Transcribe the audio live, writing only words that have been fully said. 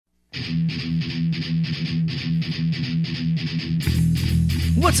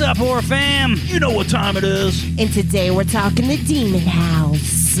What's up, horror fam? You know what time it is. And today we're talking the Demon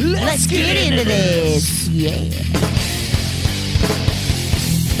House. Let's get into this. Yeah.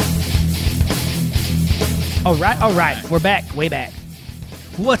 All right. We're back, way back.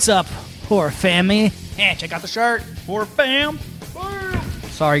 What's up, horror family? Hey, check out the shirt. Horror fam.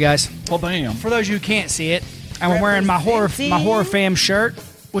 Sorry, guys. Well, bam. For those of you who can't see it, I'm wearing my horror fam shirt,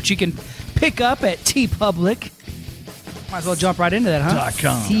 which you can pick up at TeePublic. Might as well jump right into that, huh?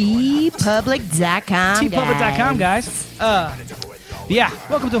 .com. TeePublic.com. TeePublic.com, guys. Yeah,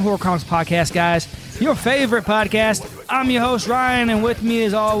 welcome to the Horror Comics Podcast, guys. Your favorite podcast. I'm your host, Ryan, and with me,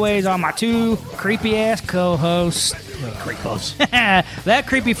 as always, are my two creepy-ass co-hosts. Creepos. That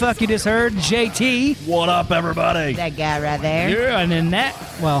creepy fuck you just heard, JT. What up, everybody? That guy right there. Yeah, and then that,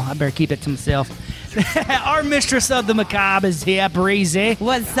 well, I better keep it to myself. Our mistress of the macabre is here, Breezy.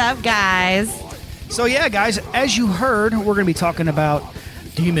 What's up, guys? So, yeah, guys, as you heard, we're going to be talking about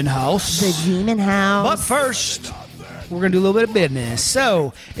Demon House. The Demon House. But first, we're going to do a little bit of business.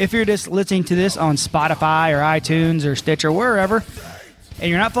 So, if you're just listening to this on Spotify or iTunes or Stitcher or wherever, and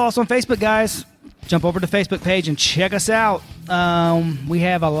you're not following us on Facebook, guys, jump over to the Facebook page and check us out. We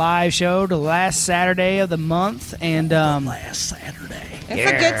have a live show the last Saturday of the month. And Last Saturday. It's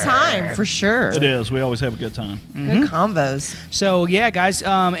a good time, for sure. It is. We always have a good time. Good combos. So, yeah, guys,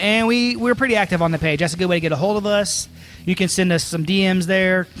 and we're pretty active on the page. That's a good way to get a hold of us. You can send us some DMs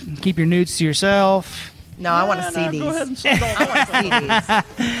there. Keep your nudes to yourself. No, I want to see these. Go ahead and send all I want to see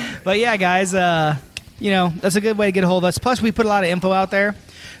these. But, yeah, guys, that's a good way to get a hold of us. Plus, we put a lot of info out there.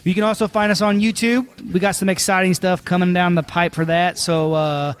 You can also find us on YouTube. We got some exciting stuff coming down the pipe for that,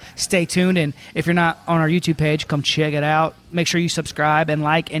 so stay tuned. And if you're not on our YouTube page, come check it out. Make sure you subscribe and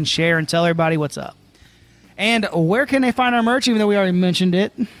like and share and tell everybody what's up. And where can they find our merch, even though we already mentioned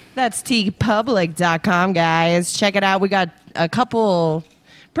it? That's TeePublic.com, guys. Check it out. We got a good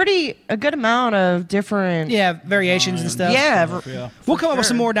amount of different... Yeah, variations and stuff. Yeah. We'll come up with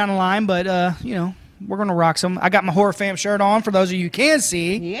some more down the line, but, we're going to rock some. I got my Horror Fam shirt on for those of you who can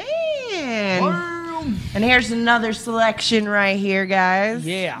see. Yeah. And here's another selection right here, guys.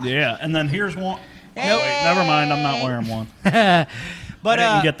 Yeah. Yeah, and then here's one. Hey. Nope, never mind. I'm not wearing one. But I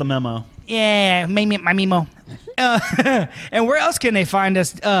didn't get the memo. Yeah, my Mimo. And where else can they find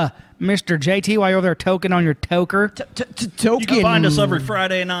us, Mr. JT, while you're over there token on your toker? Token. You can find us every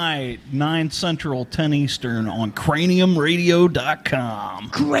Friday night, 9 Central, 10 Eastern on craniumradio.com.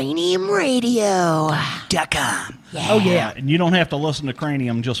 Craniumradio.com. Yeah. Oh, yeah. And you don't have to listen to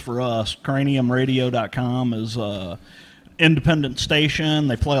Cranium just for us. Craniumradio.com is a independent station.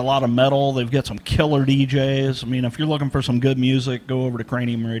 They play a lot of metal. They've got some killer DJs. I mean, if you're looking for some good music, go over to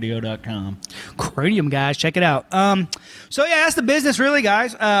craniumradio.com. Cranium, guys. Check it out. So, yeah, that's the business, really,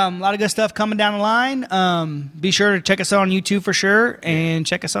 guys. A lot of good stuff coming down the line. Be sure to check us out on YouTube for sure, and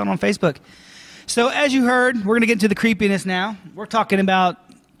check us out on Facebook. So, as you heard, we're going to get into the creepiness now. We're talking about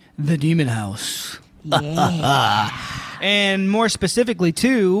the Demon House. Yeah. And more specifically,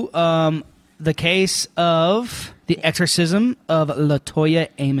 too, the case of the exorcism of LaToya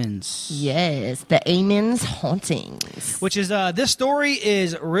Ammons. Yes, the Ammons hauntings. Which is, this story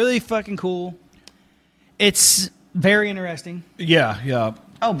is really fucking cool. It's very interesting. Yeah.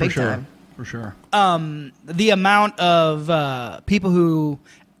 Oh, big sure. time. For sure. The amount of people who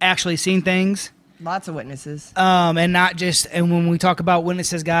actually seen things. Lots of witnesses. And not just, and when we talk about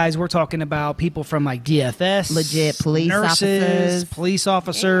witnesses, guys, we're talking about people from like DFS, Legit police nurses, officers. police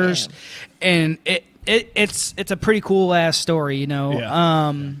officers, and it's a pretty cool ass story, you know.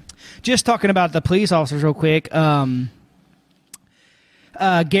 Yeah. Just talking about the police officers real quick.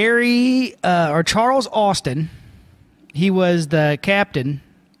 Gary or Charles Austin, he was the captain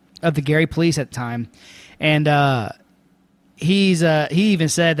of the Gary Police at the time, and he even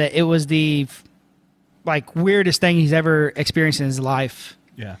said that it was the weirdest thing he's ever experienced in his life.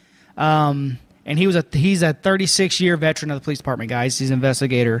 Yeah. And he's a 36-year veteran of the police department, guys. He's an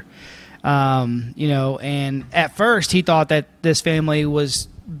investigator. And at first he thought that this family was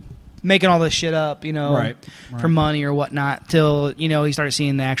making all this shit up, Right. for money or whatnot, till, he started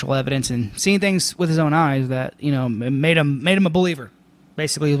seeing the actual evidence and seeing things with his own eyes that, made him a believer.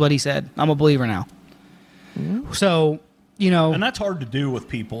 Basically is what he said. I'm a believer now. Mm-hmm. So, And that's hard to do with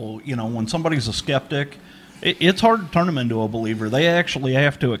people. When somebody's a skeptic, it's hard to turn them into a believer. They actually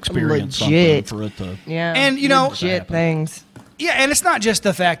have to experience Legit. something for it to. Yeah. And, legit things. Yeah, and it's not just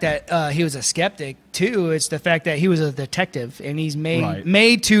the fact that he was a skeptic, too. It's the fact that he was a detective, and he's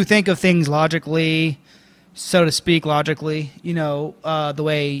made to think of things logically, so to speak, the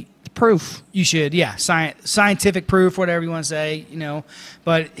way proof. You should, yeah, scientific proof, whatever you want to say,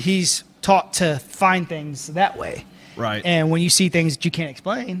 But he's taught to find things that way. Right. And when you see things that you can't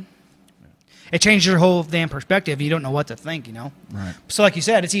explain, it changes your whole damn perspective. You don't know what to think, Right. So like you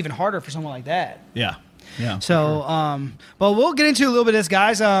said, it's even harder for someone like that. Yeah. Yeah. So, well, we'll get into a little bit of this,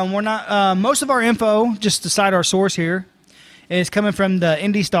 guys. We're not most of our info, just to cite our source here, is coming from the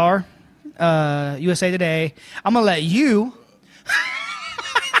Indy Star, USA Today. I'm gonna let you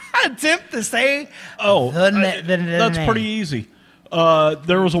attempt to say. Oh, the that's name. pretty easy.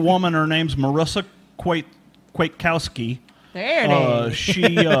 There was a woman. Her name's Marissa Kwiatkowski. There it is. She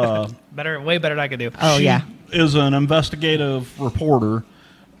way better than I could do. Oh, she yeah. is an investigative reporter.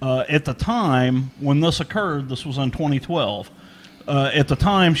 At the time when this occurred, this was in 2012. At the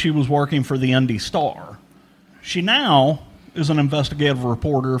time, she was working for the Indy Star. She now is an investigative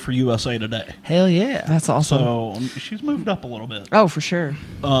reporter for USA Today. Hell yeah. That's awesome. So she's moved up a little bit. Oh, for sure.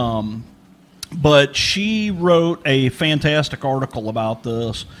 But she wrote a fantastic article about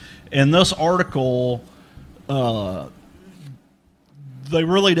this. And this article, they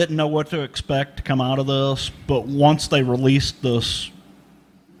really didn't know what to expect to come out of this. But once they released this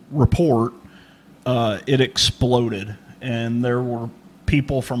report, it exploded. And there were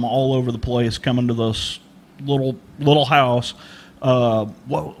people from all over the place coming to this little house.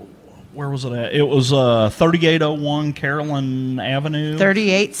 Where was it at? It was 3801 Carolina Avenue.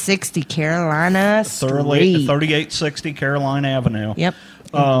 3860 Carolina Street. 3860 Carolina Avenue. Yep.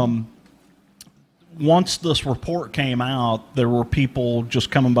 Once this report came out, there were people just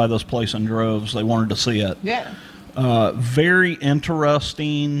coming by this place in droves. They wanted to see it. Yeah. Very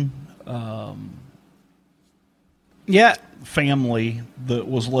interesting Yeah. family that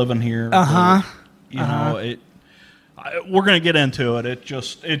was living here. Uh-huh. We're going to get into it.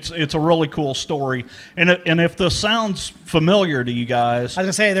 It's a really cool story. And if this sounds familiar to you guys, I was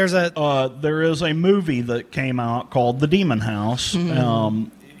gonna say there is a movie that came out called The Demon House.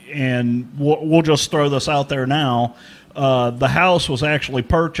 And we'll just throw this out there now. The house was actually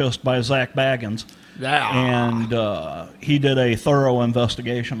purchased by Zach Baggins. And he did a thorough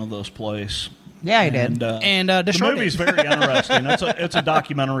investigation of this place. Yeah, he did. The movie's very interesting. It's a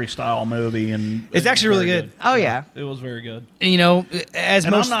documentary style movie, and It's actually really good. Oh, yeah. It was very good. And,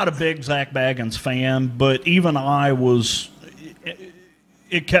 I'm not a big Zach Baggins fan, but even I was.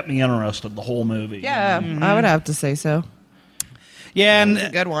 It kept me interested the whole movie. Yeah, I would have to say so. Yeah, and It's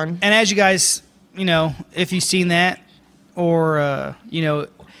a good one. And as you guys, if you've seen that, or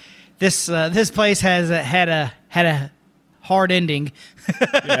this place has had a hard ending.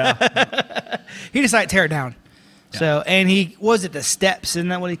 Yeah. He decided to tear it down. Yeah. So, and the steps? Isn't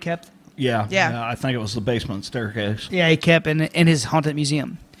that what he kept? Yeah. Yeah. I think it was the basement staircase. Yeah, he kept in his haunted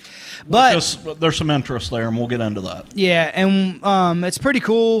museum. But there's some interest there, and we'll get into that. Yeah, and it's pretty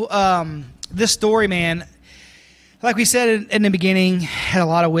cool. This story, man, like we said in the beginning, had a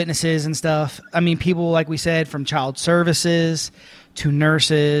lot of witnesses and stuff. I mean, people, like we said, from child services to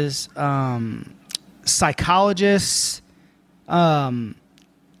nurses, psychologists,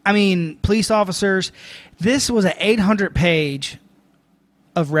 police officers. This was an 800-page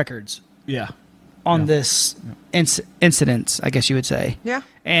of records. Yeah. On this incident, I guess you would say. Yeah.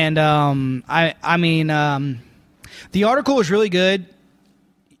 And the article is really good.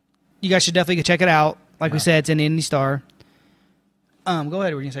 You guys should definitely go check it out. Like we said, it's in the Indy Star. Go ahead.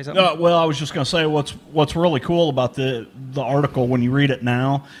 Were you going to say something? Well, I was just going to say what's really cool about the article when you read it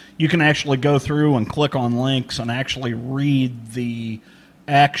now, you can actually go through and click on links and actually read the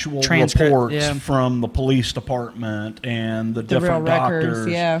actual transcript, reports from the police department and the different real doctors,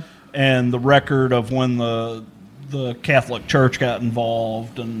 records, and the record of when the Catholic Church got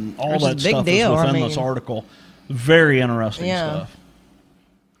involved and all that stuff is within this article. Very interesting stuff.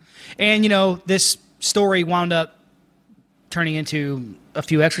 And this story wound up turning into a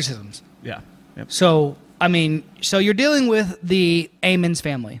few exorcisms. Yeah. Yep. So you're dealing with the Ammons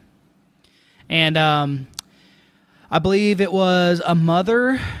family, and I believe it was a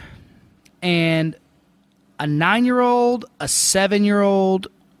mother and a 9-year-old, a 7-year-old,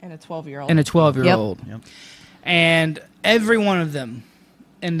 and a 12-year-old. And a 12-year-old. Yep. And every one of them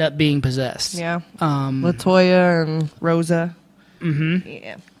ended up being possessed. Yeah. LaToya and Rosa. Mm-hmm.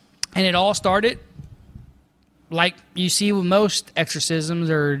 Yeah. And it all started, like you see with most exorcisms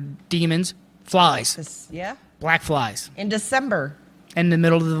or demons, flies. Yeah. Black flies. In December. In the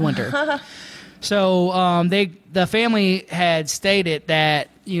middle of the winter. So the family had stated that,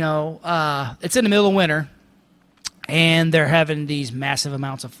 it's in the middle of winter, and they're having these massive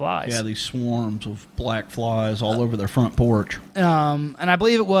amounts of flies. Yeah, these swarms of black flies all over their front porch. And I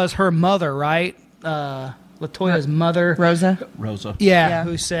believe it was her mother, right? LaToya's mother, Rosa. Yeah,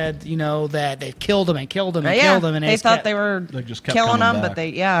 who said, that they killed him and killed him and killed him. And they thought they were just kept killing coming him, back. but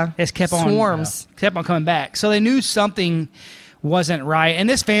they just kept on swarms. kept on coming back. So they knew something wasn't right. And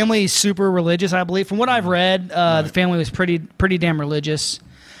this family is super religious, I believe. From what I've read, the family was pretty damn religious.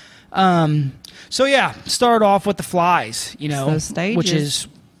 Start off with the flies, Those stages. which is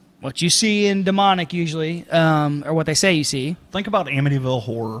what you see in demonic usually, or what they say you see. Think about Amityville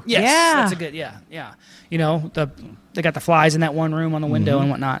Horror. Yes, Yeah. that's a good, yeah. They got the flies in that one room on the window and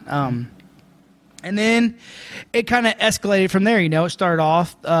whatnot. And then it kind of escalated from there. It started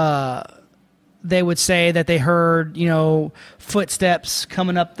off. They would say that they heard, footsteps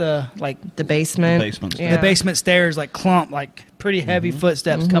coming up the basement. The basement Yeah. the basement stairs, like clump, like pretty heavy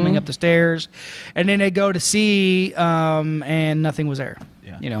footsteps coming up the stairs, and then they go to see, and nothing was there.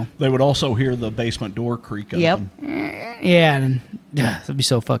 Yeah. They would also hear the basement door creak Yep. open. Yeah, and that'd be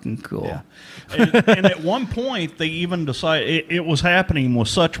so fucking cool. Yeah. And at one point, they even decided it was happening with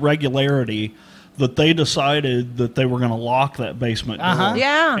such regularity that they decided that they were going to lock that basement door.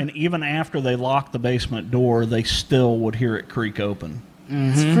 Yeah. And even after they locked the basement door, they still would hear it creak open.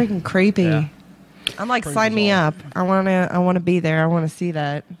 It's freaking creepy. Yeah. I'm like, Pretty sign me bizarre. up. I want to be there. I want to see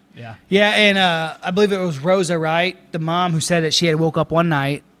that. Yeah. Yeah, and I believe it was Rosa, right? The mom who said that she had woke up one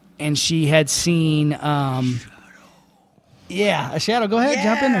night and she had seen, a shadow. Go ahead,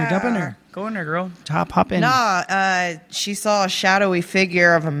 jump in there. Go in there, girl. Hop in. No, she saw a shadowy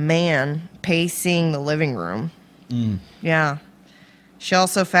figure of a man pacing the living room. Yeah. She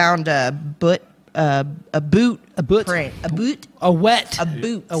also found a boot boot. print. A boot? A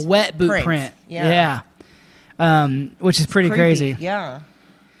wet boot print. Yeah. Which is pretty crazy. Yeah.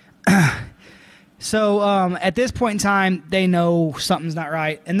 So at this point in time, they know something's not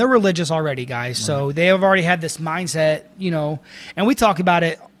right, and they're religious already, guys. So they have already had this mindset, and we talk about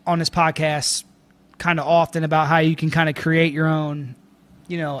it on this podcast kind of often about how you can kind of create your own,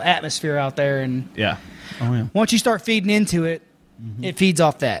 atmosphere out there, and Yeah. Oh, yeah. once you start feeding into it, it feeds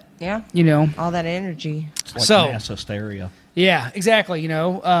off that. Yeah. All that energy. It's like So- mass hysteria. Yeah, exactly.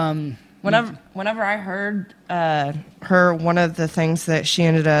 Whenever I heard her, one of the things that she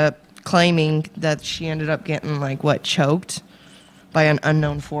ended up claiming that she ended up getting choked by an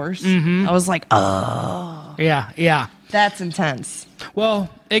unknown force. I was like, oh, yeah. that's intense. Well,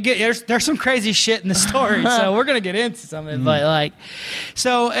 there's some crazy shit in the story, so we're gonna get into some of it. But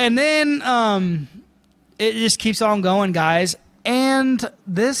and then it just keeps on going, guys. And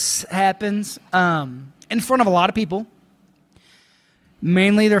this happens in front of a lot of people,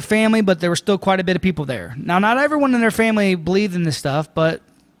 mainly their family, but there were still quite a bit of people there. Now, not everyone in their family believed in this stuff, but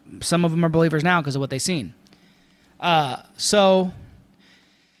some of them are believers now because of what they've seen. So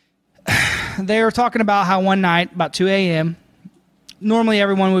they were talking about how one night, about 2 a.m., normally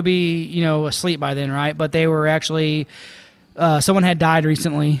everyone would be, asleep by then, right? But they were actually, someone had died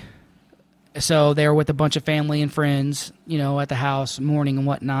recently. So they were with a bunch of family and friends, at the house, mourning and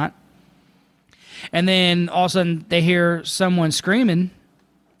whatnot. And then all of a sudden they hear someone screaming,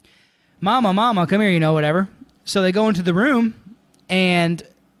 Mama, come here, whatever. So they go into the room, and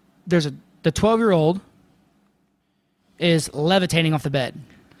the 12-year-old is levitating off the bed.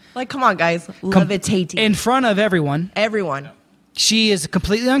 Come on, guys. Levitating. In front of everyone. Everyone. She is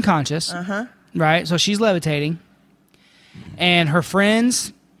completely unconscious. Right? So she's levitating. And her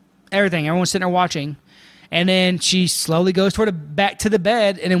friends, everyone's sitting there watching. And then she slowly goes back to the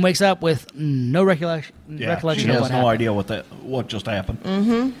bed and then wakes up with no recollection She of has what no happened. idea what just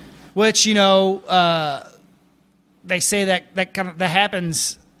happened. Which, they say that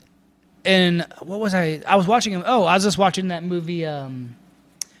happens in, what was I was just watching that movie,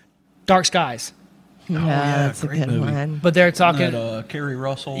 Dark Skies. Yeah, that's a great good movie. one. But they're talking, Carrie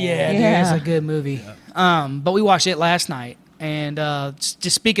Russell. yeah, dude, it's a good movie. But we watched it last night. And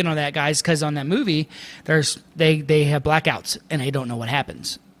just speaking on that, guys, because on that movie, they have blackouts and they don't know what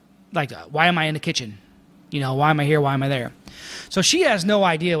happens. Why am I in the kitchen? Why am I here? Why am I there? So she has no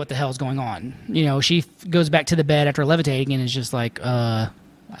idea what the hell's going on. She goes back to the bed after levitating and is just like,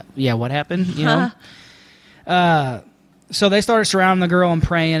 what happened? So they started surrounding the girl and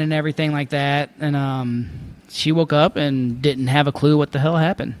praying and everything like that. And she woke up and didn't have a clue what the hell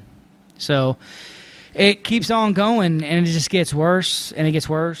happened. So it keeps on going, and it just gets worse, and it gets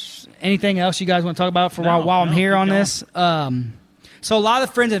worse. Anything else you guys want to talk about while I'm here on this? So a lot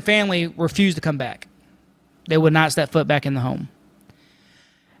of friends and family refused to come back. They would not step foot back in the home.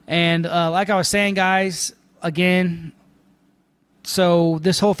 And like I was saying, guys, again, so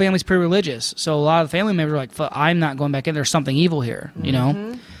this whole family's pretty religious. So a lot of the family members are like, I'm not going back in. There's something evil here,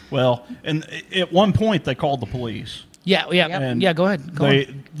 Well, and at one point they called the police. Yeah. And Yeah. Go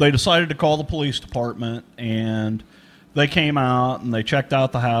ahead. They decided to call the police department, and they came out and they checked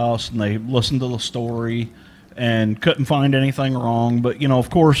out the house and they listened to the story and couldn't find anything wrong. But of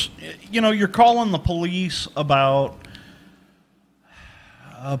course, you're calling the police about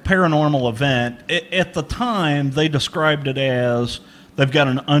a paranormal event. At the time, they described it as they've got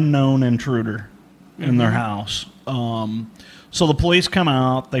an unknown intruder in their house. So the police come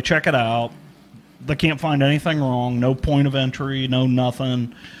out, they check it out. They can't find anything wrong, no point of entry, no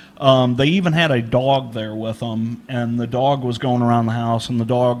nothing. They even had a dog there with them, and the dog was going around the house, and the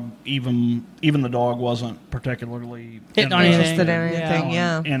dog, even the dog wasn't particularly interested in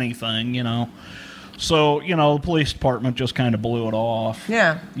anything, anything. So, the police department just kind of blew it off.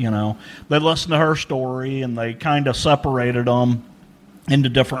 Yeah. They listened to her story, and they kind of separated them into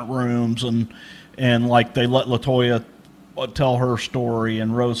different rooms, and like they let LaToya tell her story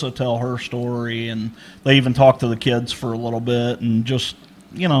and Rosa tell her story, and they even talked to the kids for a little bit, and just,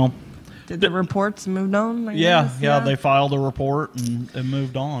 Did the reports moved on? Yeah, they filed a report and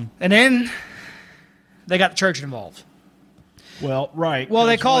moved on. And then they got the church involved. Well, right. Well,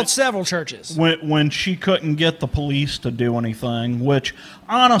 they called several churches. When she couldn't get the police to do anything, which,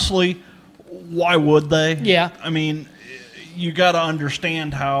 honestly, why would they? Yeah. I mean, you got to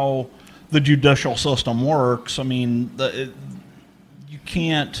understand how the judicial system works. I mean, you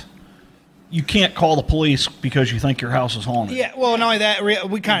can't call the police because you think your house is haunted. Yeah, well, not only that,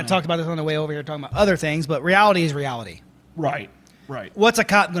 we kind of talked about this on the way over here, talking about other things, but reality is reality. Right. What's a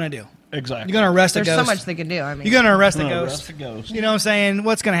cop going to do? Exactly. You're going to arrest a There's ghost. so much they can do. I mean, You're going to arrest a Arrest ghost. a ghost. You know what I'm saying?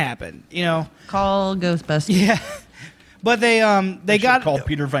 What's going to happen? call Ghostbusters. Yeah. But they got called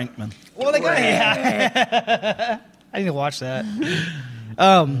Peter Venkman. Well, they got I need to watch that.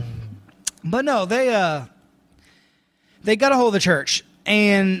 But no, they got a hold of the church,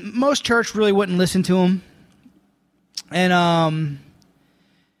 and most church really wouldn't listen to them. And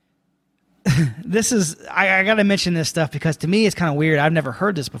this is I got to mention this stuff because to me it's kind of weird. I've never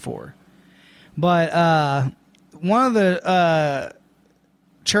heard this before. But one of the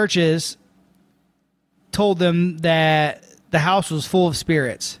churches told them that the house was full of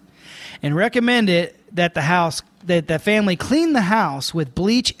spirits and recommended that the family clean the house with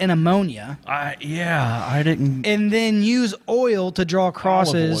bleach and ammonia. I didn't. And then use oil to draw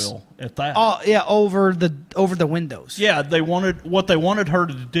crosses. Olive oil at that. Over the windows. Yeah, what they wanted her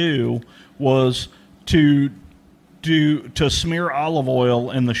to do was to smear olive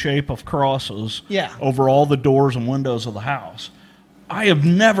oil in the shape of crosses. Yeah. Over all the doors and windows of the house. I have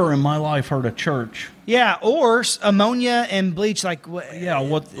never in my life heard a church. Yeah, or ammonia and bleach. Yeah,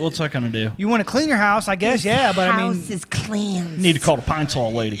 what's that going to do? You want to clean your house, I guess. Yeah, but I mean, house is cleansed. You need to call the Pine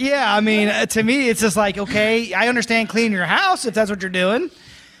Sol lady. yeah, I mean, to me, it's just like, okay, I understand cleaning your house if that's what you're doing,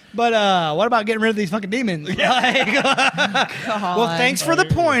 but what about getting rid of these fucking demons? Well, thanks for the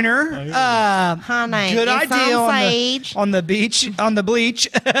pointer. Honey, Good get idea some sage. on the bleach,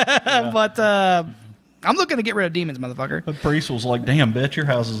 but I'm looking to get rid of demons, motherfucker. The priest was like, "Damn, bitch, your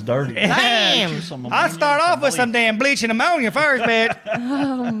house is dirty." Damn. I'll start off with some damn bleach and ammonia first, bitch.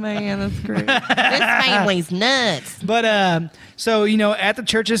 Oh man, that's great. This family's nuts. But so at the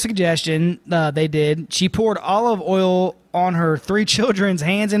church's suggestion, she poured olive oil on her 3 children's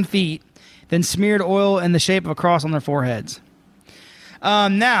hands and feet, then smeared oil in the shape of a cross on their foreheads.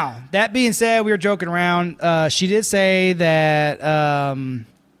 Now that being said, we were joking around. She did say that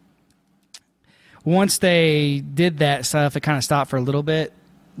once they did that stuff, it kind of stopped for a little bit,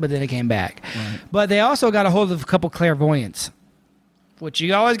 but then it came back. Right. But they also got a hold of a couple clairvoyants, which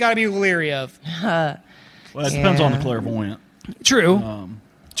you always got to be leery of. Well, it depends on the clairvoyant. True.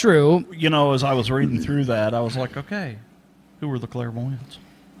 True. As I was reading through that, I was like, okay, who were the clairvoyants?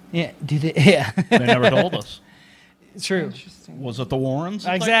 Yeah. Yeah. They never told us. True. Was it the Warrens?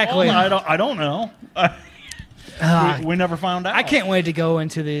 Exactly. Like, I don't know. We never found out. I can't wait to go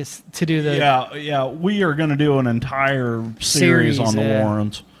into this to do the. Yeah. We are going to do an entire series on the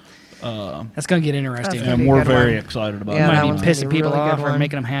Warrens. That's going to get interesting. And we're very excited about it. Might be one's pissing gonna be a people really good off or one.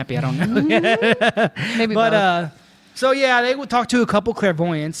 making them happy. I don't know. Maybe, But so yeah, they would talk to a couple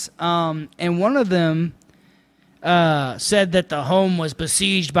clairvoyants, and one of them said that the home was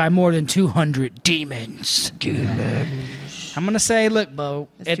besieged by more than 200 demons. I'm gonna say, look, Bo,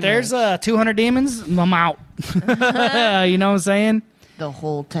 if there's 200 demons, I'm out. You know what I'm saying? The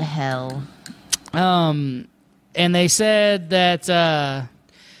hole to hell. And they said that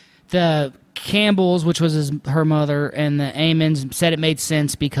the Campbells, which was her mother, and the Ammons said it made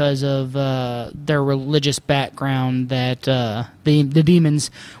sense because of their religious background, that the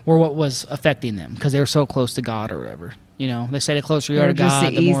demons were what was affecting them because they were so close to God or whatever. They say the closer you are to just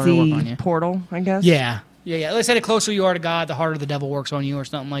God, the the more it'll work on easy you. portal, I guess. Yeah. Yeah. They say the closer you are to God, the harder the devil works on you, or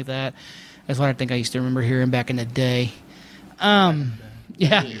something like that. That's what I think I used to remember hearing back in the day.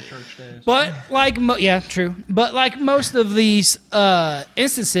 Yeah. But true. But like most of these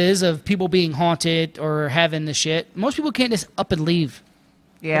instances of people being haunted or having the shit, most people can't just up and leave.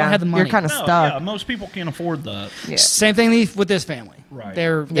 Yeah, don't have the money. you're kind of No, stuck. yeah, most people can't afford that. Yeah. Same thing with this family. Right.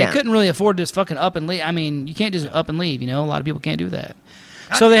 They couldn't really afford to just fucking up and leave. I mean, you can't just up and leave. A lot of people can't do that.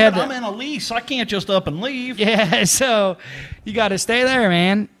 So they had. I'm in a lease. I can't just up and leave. Yeah. So you got to stay there,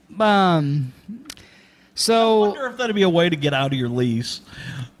 man. So I wonder if that'd be a way to get out of your lease.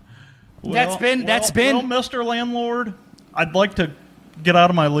 That's been Well, Mr. Landlord, I'd like to get out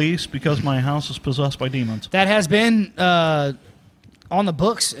of my lease because my house is possessed by demons. that has been on the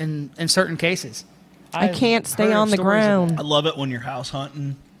books in certain cases. I can't stay on the ground. I love it when you're house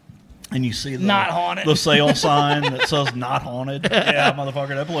hunting and you see Not haunted. the sale sign that says not haunted. Yeah, motherfucker,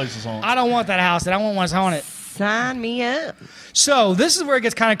 that place is haunted. I don't want that house, and I want one that's haunted. Sign me up. So this is where it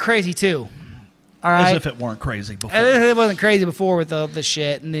gets kind of crazy too. All As right. if it weren't crazy before. It wasn't crazy before with the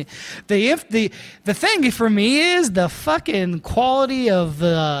shit, and the thing for me is the fucking quality of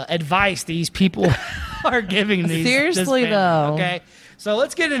the advice these people are giving these. Seriously, this family, though. okay. So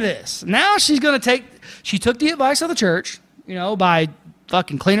let's get into this. Now she took the advice of the church, by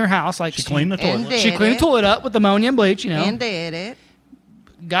fucking clean her house like She cleaned the And toilet. She did cleaned it. the toilet up with ammonia and bleach, And did it.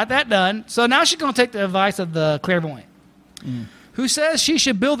 got that done. So now she's going to take the advice of the clairvoyant, who says she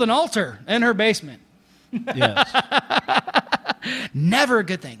should build an altar in her basement. Yes. Never a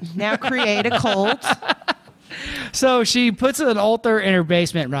good thing. Now create a cult. So she puts an altar in her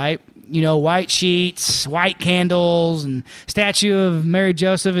basement, right? White sheets, white candles, and statue of Mary,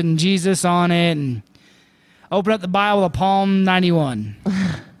 Joseph, and Jesus on it, and open up the Bible of Psalm 91. All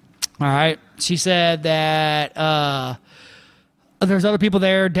right. She said that there's other people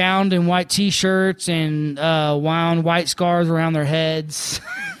there downed in white T-shirts and wound white scarves around their heads.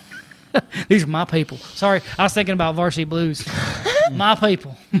 These are my people. Sorry, I was thinking about Varsity Blues. My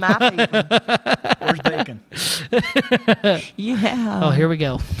people. My people. Where's bacon? Yeah. Oh, here we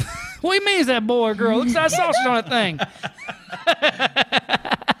go. What do you mean is that boy or girl? Looks like sausage on that thing.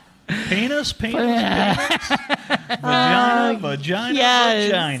 Penis. Vagina.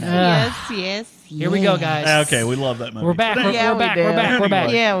 Yes. Here we go, guys. Okay, we love that movie. We're back. We're Yeah, we back. do. We're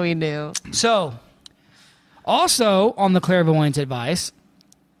back. Yeah, we do. So, also on the clairvoyant's advice,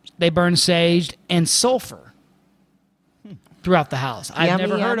 they burn sage and sulfur throughout the house. I've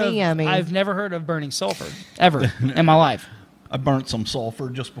Yummy. never heard of burning sulfur ever in my life. I burnt some sulfur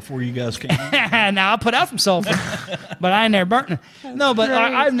just before you guys came. Now I put out some sulfur, but I ain't never burnt it. No, but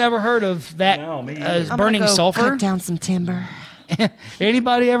I've never heard of that No, me as either. I'm burning gonna go sulfur. Cut down some timber.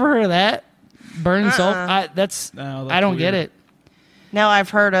 Anybody ever heard of that? Burning sulfur? I that's don't get weird. it. Now I've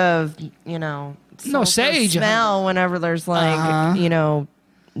heard of No, sulfur sage. smell whenever there's like Uh-huh.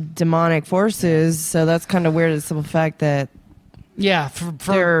 demonic forces. So that's kind of weird. It's the fact that Yeah,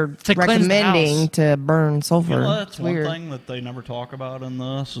 they're to cleanse the house. recommending to burn sulfur. Well, that's It's one weird. thing that they never talk about in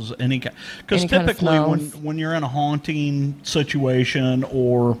this is any kind. Because Any kind of typically, smells. when you're in a haunting situation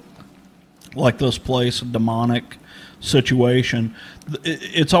or like this place, a demonic situation,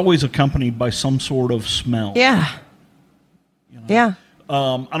 it's always accompanied by some sort of smell. Yeah. Yeah.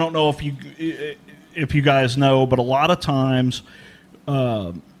 I don't know if you guys know, but a lot of times,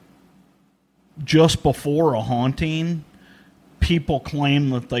 just before a haunting, people claim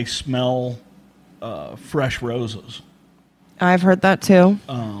that they smell fresh roses. I've heard that too.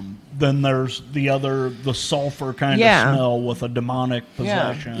 Then there's the sulfur kind Yeah. of smell with a demonic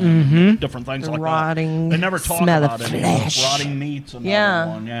Yeah. possession, different things The like rotting that. They never talk smell about of any of this. flesh. Rotting meat's another Yeah.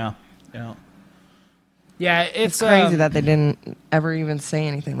 one. Yeah. Yeah, It's crazy that they didn't ever even say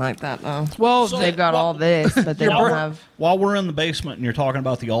anything like that, though. Well, They've got all this, but they don't have. While we're in the basement and you're talking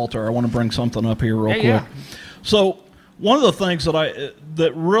about the altar, I want to bring something up here real quick. Yeah. So one of the things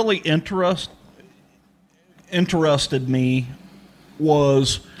that really interested me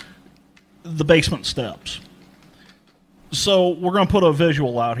was the basement steps. So we're going to put a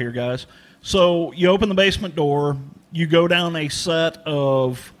visual out here, guys. So you open the basement door, you go down a set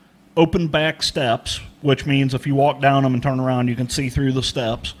of open back steps, which means if you walk down them and turn around, you can see through the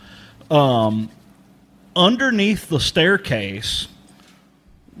steps. Underneath the staircase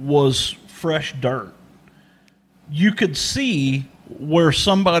was fresh dirt. You could see where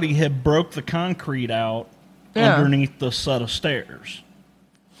somebody had broke the concrete out underneath the set of stairs.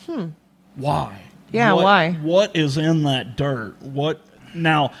 Why? Yeah, why? What is in that dirt?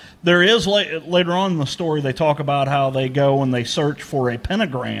 Now, there is later on in the story, they talk about how they go and they search for a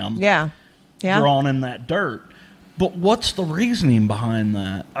pentagram Yeah. drawn in that dirt. But what's the reasoning behind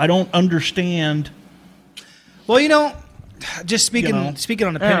that? I don't understand Well, just speaking on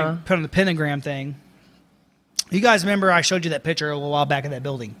Yeah. the pentagram thing. You guys remember I showed you that picture a little while back of that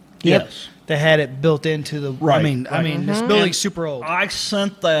building? Yes. They had it built into the. Right, I mean, right. this building's super old. I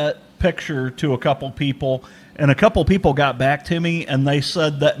sent that picture to a couple people, and a couple people got back to me, and they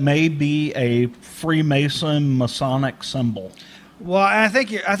said that may be a Freemason Masonic symbol. Well, I think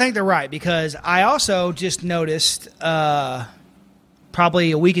they're right, because I also just noticed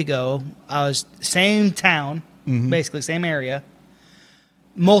probably a week ago, I was same town, basically same area.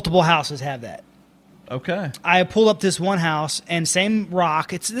 Multiple houses have that. Okay. I pulled up this one house, and same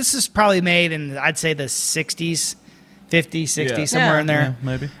rock. This is probably made in, I'd say, the 60s, 50s, 60s, somewhere in there. Yeah,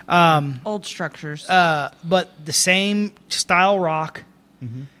 maybe. Old structures. But the same style rock.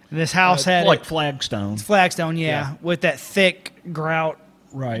 This house had like flagstone. flagstone, Yeah. with that thick grout.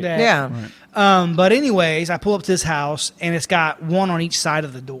 Right. that- yeah. Right. But anyways, I pull up to this house, and it's got one on each side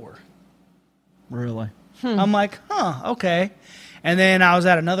of the door. Really? I'm like, okay. And then I was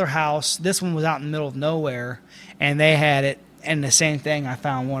at another house. This one was out in the middle of nowhere, and they had it. And the same thing, I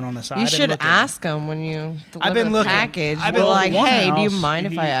found one on the side. You I've been should looking. ask them when you deliver I've been the looking. package. I've been We're like, One hey, do you house, mind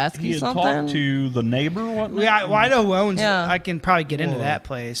if I ask he you had something? talked to the neighbor. Wasn't it? Yeah, well, I know who owns Yeah. it. I can probably get into Whoa. that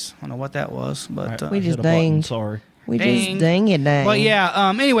place. I don't know what that was, but We I just hit a button, dinged. Sorry. We Dang. just dang it, dang. But yeah.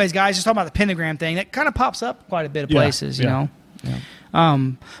 Anyways, guys, just talking about the pentagram thing. That kind of pops up quite a bit of Yeah, places, you yeah.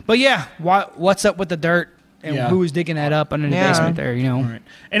 know. But yeah, what's up with the dirt and Yeah. who was digging that up under the Yeah. basement there? You know. Right.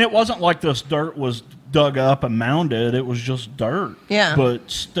 And it wasn't like this dirt was dug up and mounded. It was just dirt. Yeah. But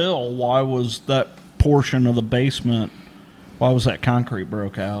still, why was that portion of the basement, why was that concrete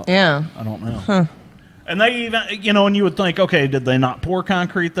broke out? Yeah. I don't know. And they even, and you would think, okay, did they not pour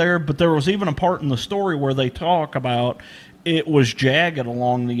concrete there? But there was even a part in the story where they talk about it was jagged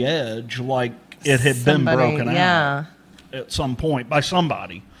along the edge, like it had been broken out at some point by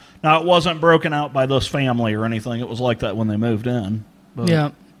somebody. Now, it wasn't broken out by this family or anything. It was like that when they moved in. But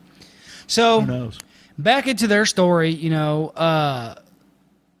Yeah. So who knows? back into their story,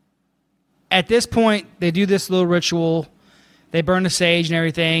 at this point, they do this little ritual. They burn the sage and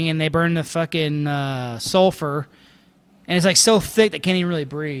everything, and they burn the fucking sulfur. And it's like so thick they can't even really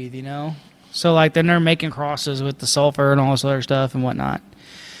breathe, So like then they're making crosses with the sulfur and all this other stuff and whatnot.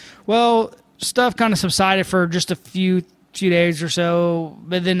 Well, stuff kind of subsided for just a few days or so,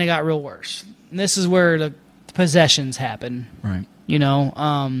 but then they got real worse. And this is where the possessions happen. Right.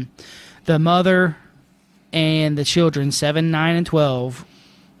 The mother and the children, 7, 9, and 12,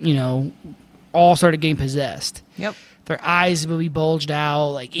 all started getting possessed. Yep. Their eyes would be bulged out,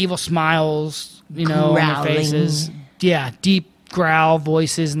 like evil smiles, on their Growling. faces. Yeah, deep growl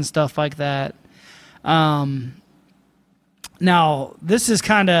voices and stuff like that. Now, this is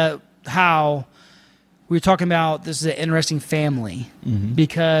kind of how we were talking about. This is an interesting family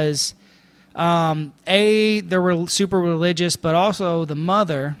because, they were super religious, but also the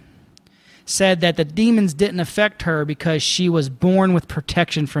mother said that the demons didn't affect her because she was born with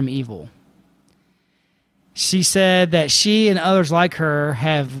protection from evil. She said that she and others like her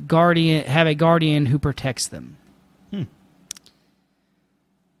have a guardian who protects them.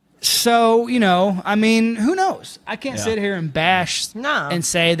 So, who knows? I can't sit here and bash and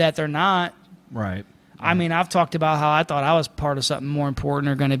say that they're not. Right. I mean, I've talked about how I thought I was part of something more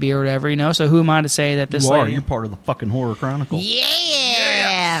important or going to be or whatever, So who am I to say that this lady... You're part of the fucking Horror Chronicle.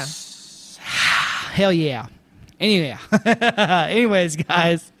 Yeah. Hell yeah. Anyway, anyways,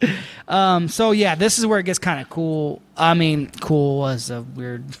 guys. So yeah, this is where it gets kind of cool. I mean, cool was a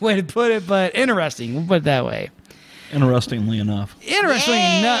weird way to put it, but interesting. We'll put it that way. Interestingly enough. Enough.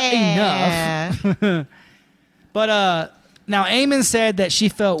 But now Ammons said that she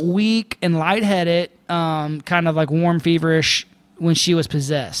felt weak and lightheaded, kind of like warm feverish when she was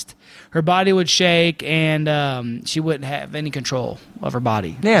possessed. Her body would shake and she wouldn't have any control of her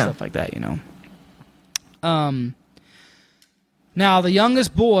body. Yeah. Stuff like that, Now, the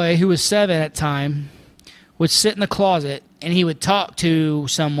youngest boy, who was 7 at the time, would sit in the closet and he would talk to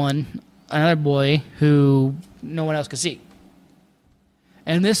someone, another boy, who no one else could see.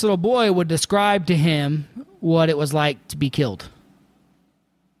 And this little boy would describe to him what it was like to be killed.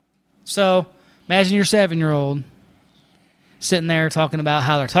 So, imagine your 7-year-old sitting there talking about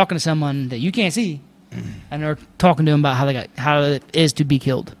how they're talking to someone that you can't see, and they're talking to him about how it is to be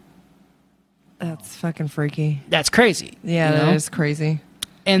killed. That's fucking freaky. That's crazy. Yeah, that is crazy.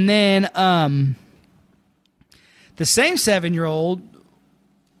 And then the same 7-year-old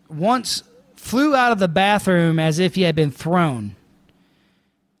once flew out of the bathroom as if he had been thrown.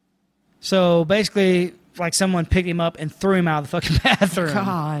 So basically, like someone picked him up and threw him out of the fucking bathroom.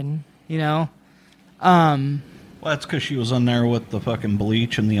 God. Well, that's because she was in there with the fucking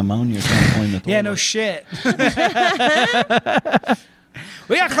bleach and the ammonia trying to clean the toilet. Yeah, no shit.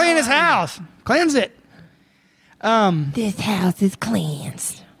 We gotta clean his house. Cleanse it. This house is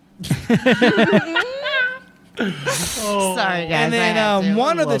cleansed. Sorry, guys. And I had then to.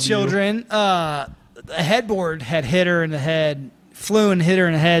 one of the love you. children, a headboard had hit her in the head, flew and hit her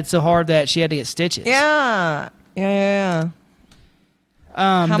in the head so hard that she had to get stitches. Yeah.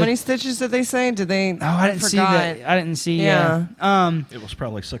 How many stitches did they say? Did they? Oh, I didn't see that. I didn't see. Yeah. It was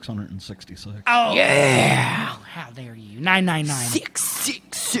probably 666. Oh yeah. How dare you? 999.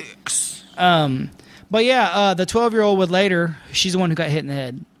 666. But yeah, the 12-year-old would later. She's the one who got hit in the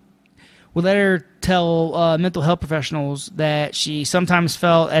head. Would later tell mental health professionals that she sometimes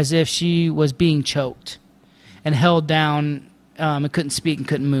felt as if she was being choked and held down and couldn't speak and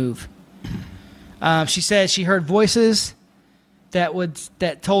couldn't move. She said she heard voices that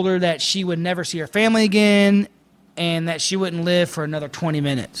told her that she would never see her family again and that she wouldn't live for another 20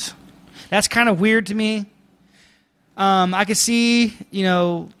 minutes. That's kind of weird to me. I could see,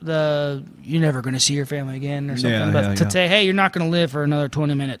 you're never going to see your family again or something. But to say, hey, you're not going to live for another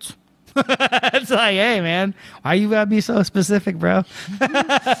 20 minutes. It's like, hey, man, why you got to be so specific, bro?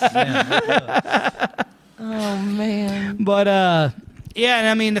 Oh, man. But, yeah, and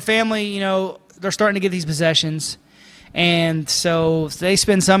I mean, the family, they're starting to get these possessions. And so they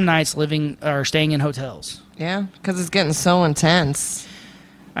spend some nights living or staying in hotels. Yeah, because it's getting so intense.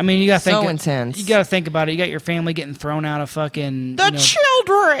 I mean, you got to think. So intense. You got to think about it. You got your family getting thrown out of fucking. The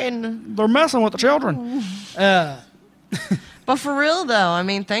children! They're messing with the children. But for real, though, I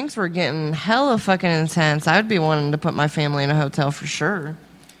mean, things were getting hella fucking intense. I'd be wanting to put my family in a hotel for sure.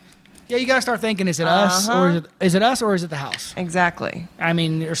 Yeah, you got to start thinking: is it us or is it us or is it the house? Exactly. I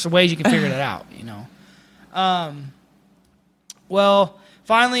mean, there's some ways you can figure that out. Well,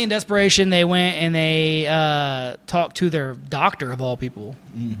 finally, in desperation, they went and they talked to their doctor of all people.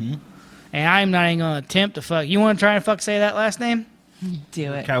 Mm-hmm. And I'm not even going to attempt to fuck. You want to try and say that last name?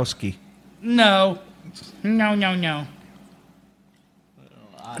 Do it. Kowski. No.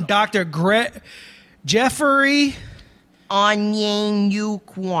 Dr. Jeffrey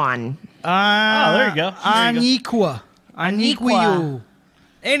Onyekwan. There you go. Aniqua.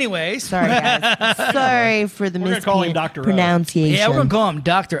 Anyways. Sorry, guys. Sorry for the We're gonna call him Dr. O. mispronunciation. Yeah, we're going to call him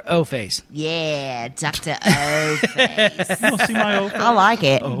Dr. O-Face. Yeah, Dr. O-Face. You want to see my old I like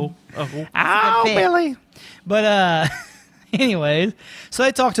it. Oh, fit. Billy. But, anyways, so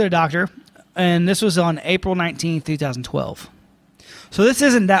they talked to the doctor, and this was on April 19th, 2012. So this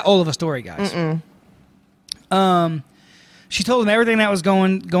isn't that old of a story, guys. She told him everything that was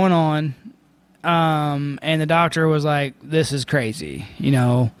going on, and the doctor was like, "This is crazy,"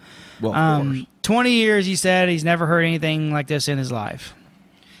 Well, of course. 20 years, he said, he's never heard anything like this in his life.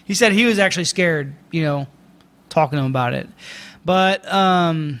 He said he was actually scared, talking to him about it. But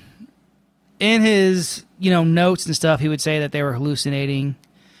in his, notes and stuff, he would say that they were hallucinating,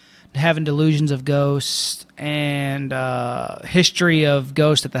 having delusions of ghosts, and history of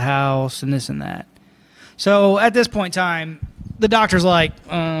ghosts at the house, and this and that. So at this point in time, the doctor's like,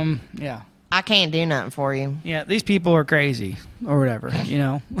 yeah. I can't do nothing for you. Yeah, these people are crazy or whatever,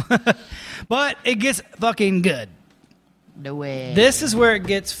 But it gets fucking good. No way. This is where it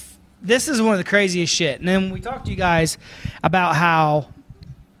gets. This is one of the craziest shit. And then we talked to you guys about how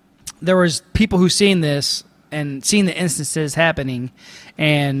there was people who seen this and seen the instances happening,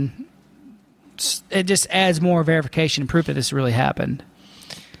 and it just adds more verification and proof that this really happened.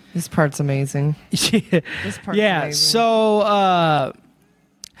 This part's amazing. This part's amazing. So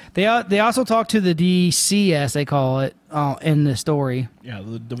they also talked to the DCS, they call it, in the story. Yeah,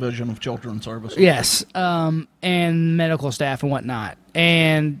 the Division of Children's Services. Yes, and medical staff and whatnot.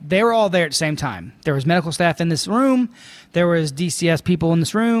 And they were all there at the same time. There was medical staff in this room. There was DCS people in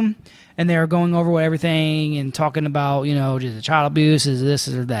this room. And they were going over everything and talking about, just the child abuse, is this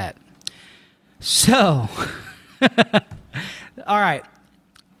or that. So, all right.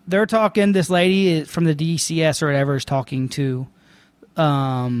 They're talking, this lady from the DCS or whatever is talking to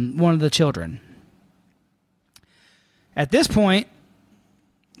one of the children. At this point,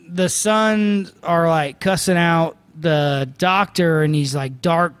 the sons are like cussing out the doctor, and he's like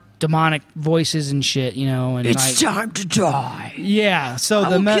dark, demonic voices and shit, And It's time to die. yeah. So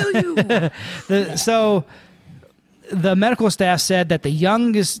I will kill you. The medical staff said that the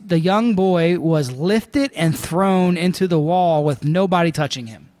young boy was lifted and thrown into the wall with nobody touching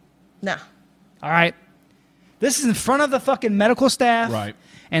him. No. All right. This is in front of the fucking medical staff. Right.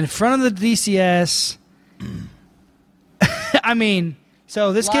 And in front of the DCS. I mean,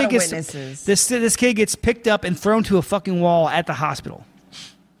 so this kid gets witnesses. this kid gets picked up and thrown to a fucking wall at the hospital.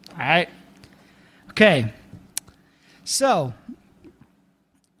 All right. Okay. So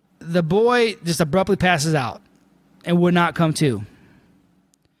the boy just abruptly passes out and would not come to.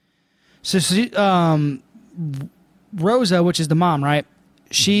 So Rosa, which is the mom, right?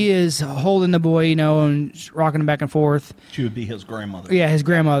 She is holding the boy, you know, and rocking him back and forth. She would be his grandmother. Yeah, his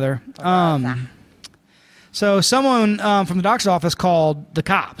grandmother. So someone from the doctor's office called the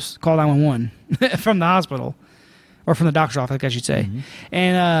cops, called 911 from the hospital, or from the doctor's office, I guess you'd say,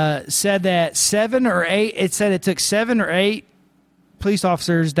 and said that 7 or 8. It said it took 7 or 8 police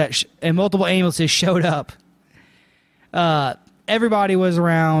officers and multiple ambulances showed up. Everybody was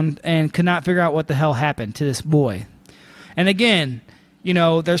around and could not figure out what the hell happened to this boy. And again, you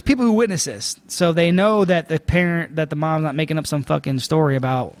know, there's people who witness this, so they know that the mom's not making up some fucking story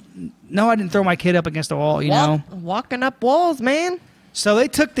about, no, I didn't throw my kid up against the wall, you know. Walking up walls, man. So they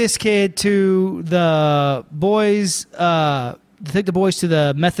took this kid to the boys. They took the boys to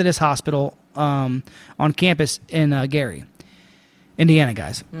the Methodist Hospital on campus in Gary, Indiana,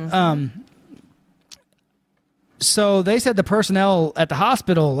 guys. So they said the personnel at the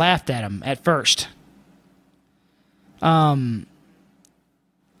hospital laughed at him at first.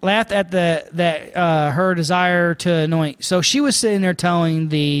 Laughed at her desire to anoint. So she was sitting there telling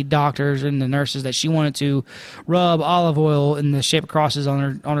the doctors and the nurses that she wanted to rub olive oil in the shape of crosses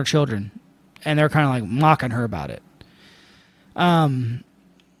on her children, and they're kind of like mocking her about it. The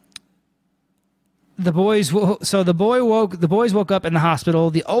boys woke up in the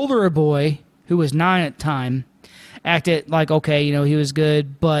hospital. The older boy, who was 9 at the time, acted like okay, you know, he was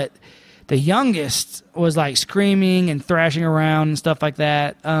good, but the youngest was like screaming and thrashing around and stuff like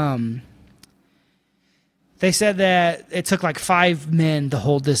that. They said that it took like 5 men to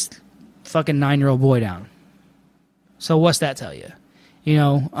hold this fucking 9-year-old boy down. So what's that tell you? You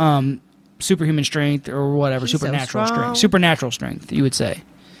know, superhuman strength or whatever, He's supernatural so strength. Supernatural strength, you would say.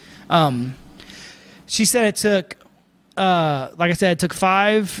 She said it took, like I said, it took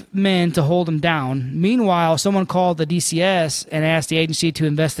 5 men to hold him down. Meanwhile, someone called the DCS and asked the agency to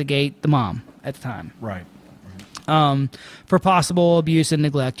investigate the mom at the time. Right. For possible abuse and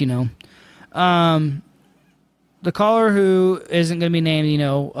neglect, you know. The caller, who isn't going to be named, you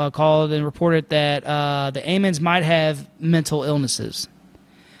know, called and reported that the Ammons might have mental illnesses.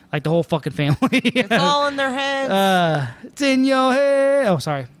 Like the whole fucking family. It's all in their heads. It's in your head. Oh,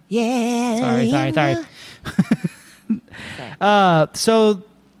 sorry. Yeah. Sorry. So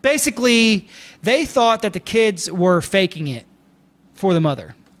basically, they thought that the kids were faking it for the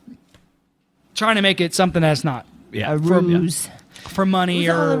mother, trying to make it something that's not. Yeah. A ruse. For money It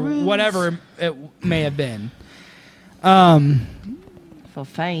was all or a ruse. whatever it may have been. For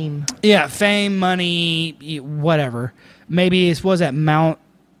fame. Yeah, fame, money, whatever. Maybe it was at Mount.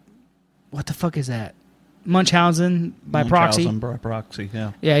 What the fuck is that? Munchausen by proxy. Munchausen by proxy,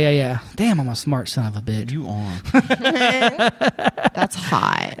 yeah. Yeah. Damn, I'm a smart son of a bitch. You are. That's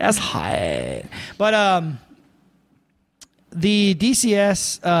hot. That's high. But the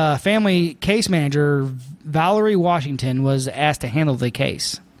DCS family case manager, Valerie Washington, was asked to handle the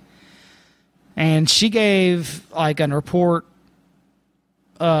case. And she gave like a report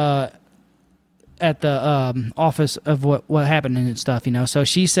at the office of what happened and stuff, you know. So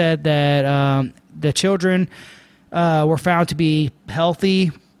she said that the children were found to be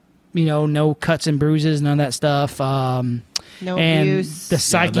healthy, you know, no cuts and bruises, none of that stuff. No and abuse. the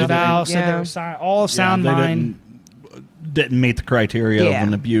psyche Yeah, they valve didn't- said they were all sound they mind. didn't meet the criteria Yeah. of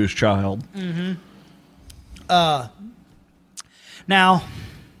an abused child. Now,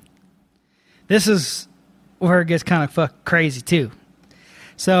 this is where it gets kind of crazy too.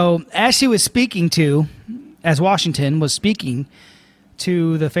 So, as Washington was speaking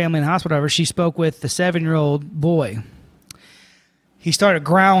to the family in the hospital, she spoke with the 7-year-old boy. He started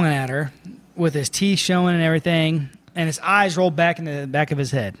growling at her with his teeth showing and everything, and his eyes rolled back in the back of his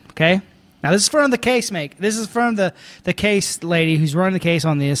head. Okay? Now, this is from the This is from the case lady who's running the case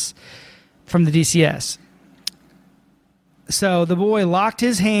on this from the DCS. So the boy locked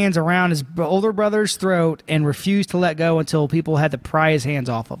his hands around his older brother's throat and refused to let go until people had to pry his hands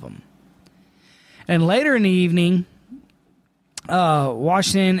off of him. And later in the evening,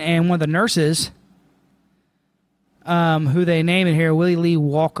 Washington and one of the nurses, who they name it here, Willie Lee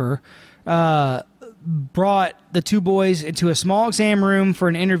Walker, brought the 2 boys into a small exam room for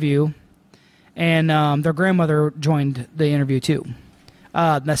an interview, and their grandmother joined the interview too.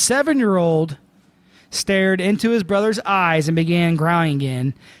 The 7-year-old stared into his brother's eyes and began growling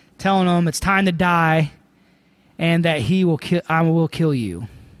again, telling him it's time to die and that I will kill you.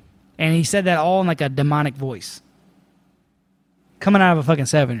 And he said that all in like a demonic voice, coming out of a fucking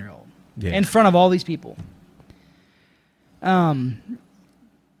 7-year-old in front of all these people.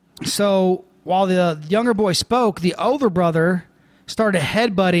 So while the younger boy spoke, the older brother started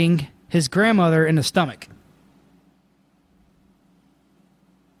headbutting his grandmother in the stomach.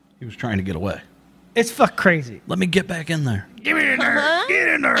 He was trying to get away. It's fuck crazy. Let me get back in there. Get in there. Get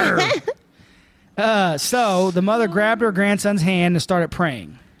in there. So the mother grabbed her grandson's hand and started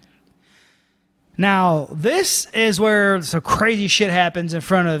praying. Now, this is where some crazy shit happens in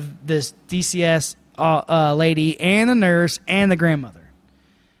front of this DCS lady and the nurse and the grandmother.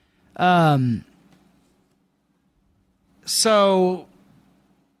 So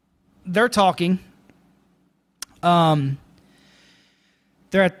they're talking. They're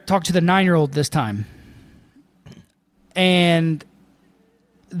talking to the 9-year-old this time. And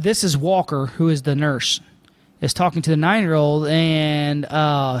this is Walker, who is the nurse, is talking to the 9-year-old, and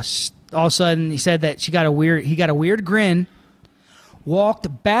all of a sudden he said that he got a weird grin,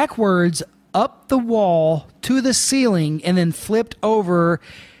 walked backwards up the wall to the ceiling, and then flipped over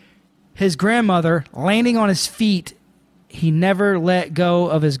his grandmother, landing on his feet. He never let go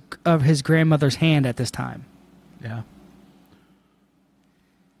of his grandmother's hand at this time. Yeah.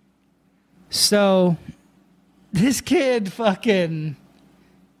 So this kid fucking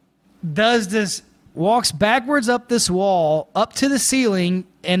does this, walks backwards up this wall, up to the ceiling,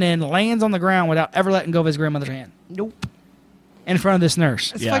 and then lands on the ground without ever letting go of his grandmother's hand. Nope. In front of this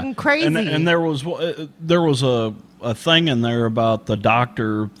nurse. It's fucking crazy. And there was a thing in there about the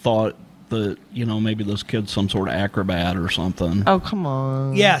doctor thought that, maybe this kid's some sort of acrobat or something. Oh, come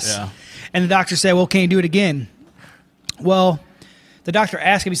on. Yes. Yeah. And the doctor said, well, can you do it again? Well, the doctor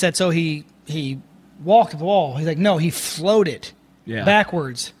asked him, he said, so he walked the wall. He's like, no, he floated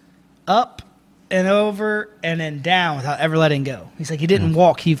backwards, up and over and then down without ever letting go. He's like, he didn't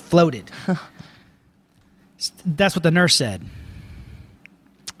walk, he floated. That's what the nurse said.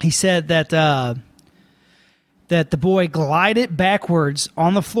 He said that that the boy glided backwards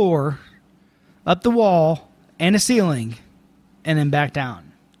on the floor, up the wall and the ceiling, and then back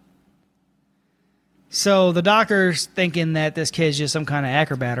down. So the doctor's thinking that this kid's just some kind of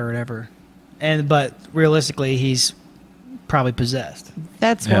acrobat or whatever. But realistically, he's probably possessed.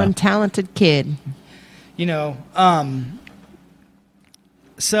 That's one talented kid.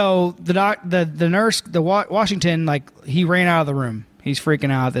 So the nurse, Washington, he ran out of the room. He's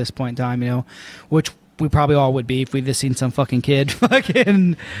freaking out at this point in time, which we probably all would be if we'd just seen some fucking kid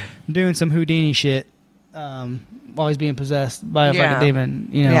fucking doing some Houdini shit while he's being possessed by a fucking demon.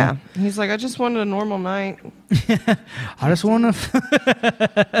 Yeah. He's like, I just wanted a normal night. I just want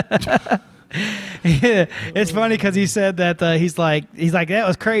to. It's funny because he said that he's like that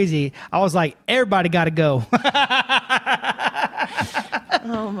was crazy. I was like, everybody got to go.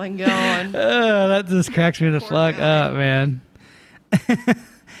 Oh my god, that just cracks me the fuck up, man.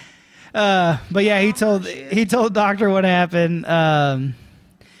 But yeah, he told the doctor what happened,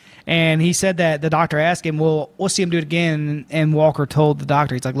 and he said that the doctor asked him, "Well, we'll see him do it again." And Walker told the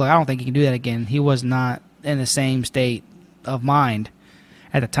doctor, he's like, "Look, I don't think he can do that again. He was not in the same state of mind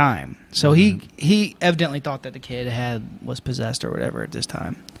at the time, so he evidently thought that the kid was possessed or whatever at this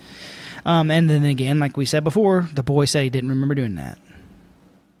time." And then again, like we said before, the boy said he didn't remember doing that.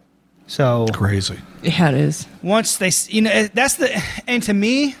 So crazy. Yeah, it is. Once they, and to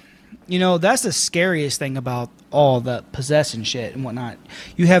me, that's the scariest thing about all the possession shit and whatnot.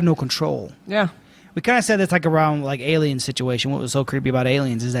 You have no control. Yeah. We kind of said that's around alien situation. What was so creepy about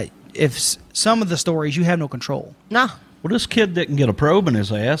aliens is that if some of the stories you have no control. No. Well, this kid didn't get a probe in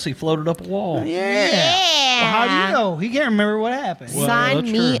his ass. He floated up a wall. Yeah. Well, how do you know? He can't remember what happened. Well, Sign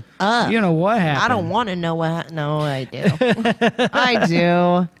me up. You know what happened. I don't want to know what. No, I do. I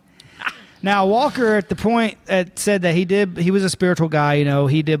do. Now, Walker at the point said that he was a spiritual guy,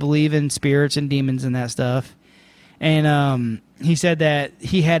 he did believe in spirits and demons and that stuff. And he said that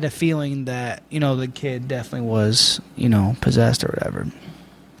he had a feeling that, the kid definitely was, possessed or whatever.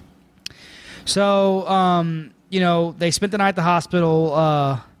 So, they spent the night at the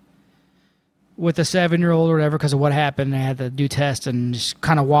hospital with a 7-year-old or whatever because of what happened. They had to do tests and just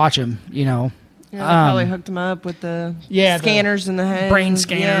kind of watch him, Yeah, they probably hooked him up with the scanners in the head. Brain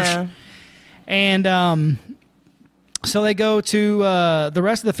scanners. Yeah. And so they go to the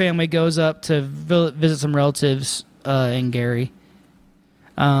rest of the family goes up to visit some relatives in Gary.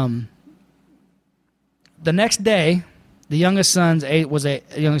 The next day, the youngest son's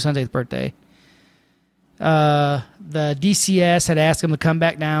 8th birthday. The DCS had asked him to come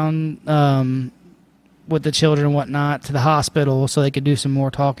back down with the children and whatnot to the hospital so they could do some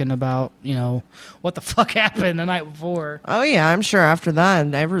more talking about, what the fuck happened the night before. Oh, yeah, I'm sure after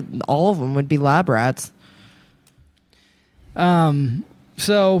that, all of them would be lab rats.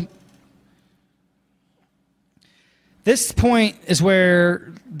 So This point is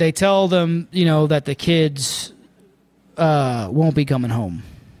where they tell them, that the kids won't be coming home.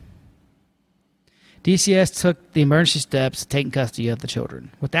 DCS took the emergency steps to take custody of the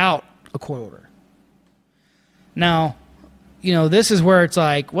children without a court order. Now, this is where it's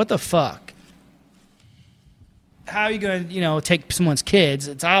like, what the fuck? How are you going to, take someone's kids?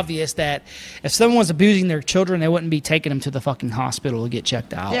 It's obvious that if someone was abusing their children, they wouldn't be taking them to the fucking hospital to get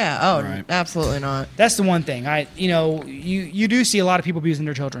checked out. Yeah. Oh, absolutely not. That's the one thing. You do see a lot of people abusing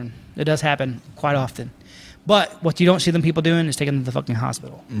their children. It does happen quite often. But what you don't see them people doing is taking them to the fucking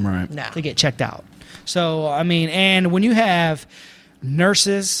hospital. Right. No. To get checked out. So, and when you have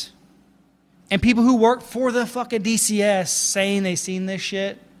nurses and people who work for the fucking DCS saying they seen this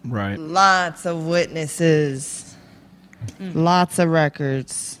shit. Right. Lots of witnesses. Lots of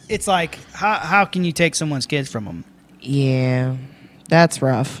records. It's like, how can you take someone's kids from them? Yeah. That's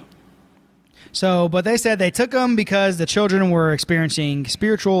rough. So, but they said they took them because the children were experiencing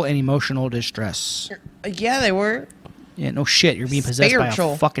spiritual and emotional distress. Yeah, they were. Yeah, no shit. You're being possessed by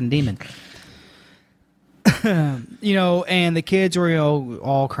a fucking demon. And the kids were,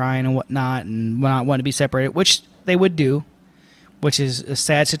 all crying and whatnot and not wanting to be separated, which they would do, which is a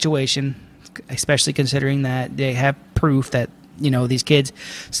sad situation, especially considering that they have proof that, these kids,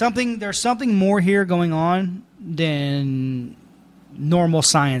 there's something more here going on than normal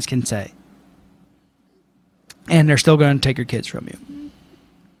science can say. And they're still going to take your kids from you.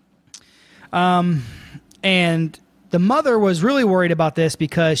 And the mother was really worried about this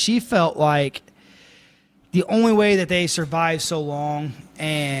because she felt like the only way that they survived so long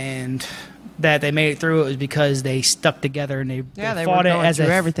and that they made it through it was because they stuck together and they fought it as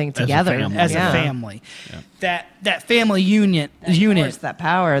everything together as a family. Yeah. That family unit, that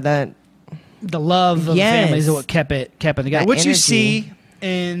power, that the love of the family is what kept it together. That Which energy. you see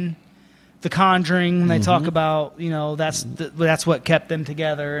in The Conjuring when they talk about that's what kept them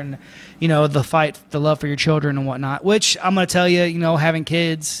together and the fight, the love for your children and whatnot. Which I'm going to tell you, having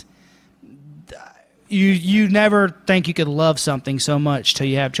kids. You never think you could love something so much till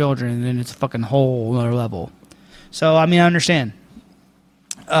you have children, and then it's a fucking whole other level. So, I understand.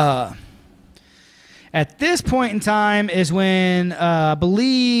 At this point in time is when I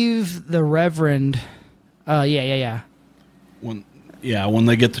believe the Reverend... When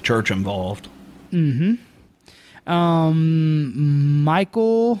they get the church involved. Mm-hmm.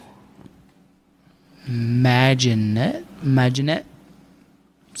 Michael... Maginette?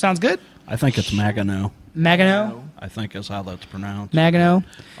 Sounds good? I think it's Magano. Magano? I think is how that's pronounced. Magano?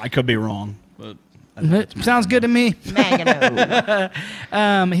 I could be wrong, but Sounds good to me. Magano.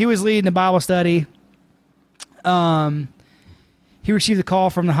 He was leading the Bible study. He received a call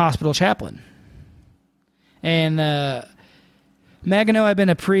from the hospital chaplain. And Magano had been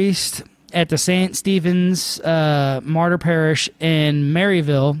a priest at the St. Stephen's Martyr Parish in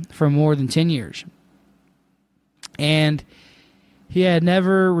Maryville for more than 10 years. And he had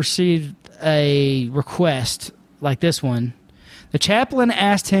never received a request like this one. The chaplain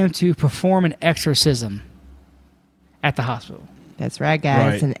asked him to perform an exorcism at the hospital. That's right,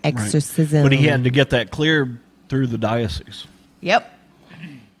 guys. An exorcism. But he had to get that cleared through the diocese. Yep.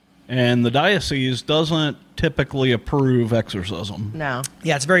 And the diocese doesn't typically approve exorcism. No.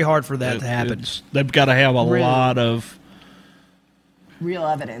 Yeah, it's very hard for that to happen. They've got to have a lot of... real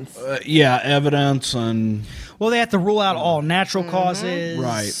evidence. Evidence and... Well, they have to rule out all natural causes.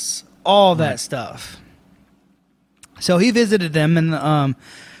 Right. All that stuff. So he visited them in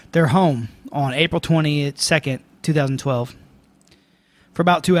their home on April 22nd, 2012 for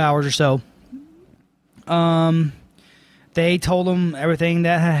about 2 hours or so. They told him everything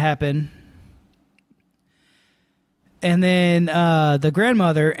that had happened. And then the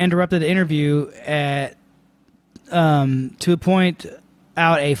grandmother interrupted the interview to point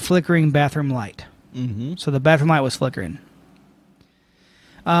out a flickering bathroom light. Mm-hmm. So the bathroom light was flickering.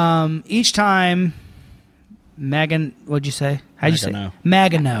 Each time, what'd you say? How'd you say?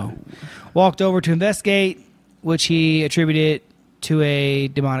 Magano walked over to investigate, which he attributed to a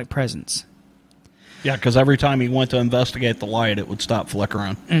demonic presence. Yeah, because every time he went to investigate the light, it would stop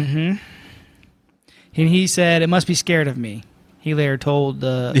flickering. Mm-hmm. And he said, "It must be scared of me." He later told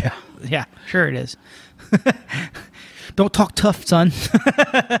the... Yeah, sure it is. Don't talk tough, son.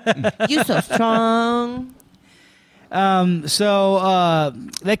 You so strong. So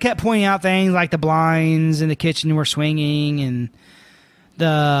they kept pointing out things like the blinds in the kitchen were swinging, and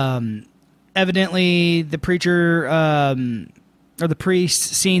the evidently the preacher or the priest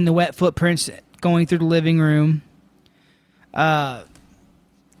seen the wet footprints going through the living room, and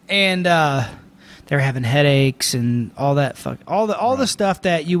they're having headaches and all that all the stuff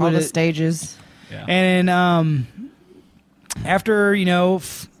that you would all the stages. Yeah. And After,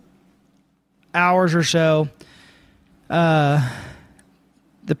 hours or so, the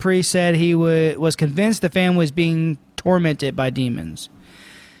priest said he was convinced the family was being tormented by demons.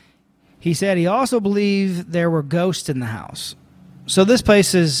 He said he also believed there were ghosts in the house. So this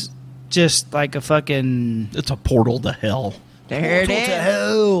place is just like a fucking... It's a portal to hell. There it portal is. to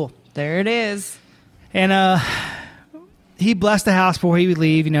hell. There it is. And he blessed the house before he would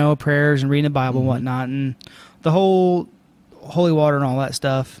leave, prayers and reading the Bible and whatnot, and the whole holy water and all that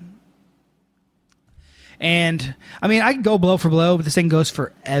stuff. And, I could go blow for blow, but this thing goes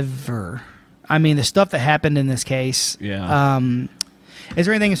forever. The stuff that happened in this case. Yeah. Is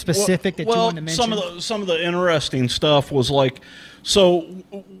there anything specific that you want to mention? Some of the interesting stuff was like, so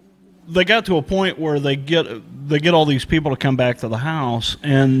they got to a point where they get all these people to come back to the house,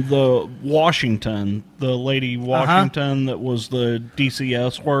 and the lady Washington that was the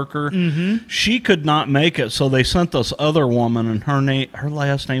DCS worker, she could not make it, so they sent this other woman, and her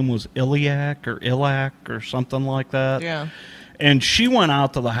last name was Iliac or something like that. Yeah. And she went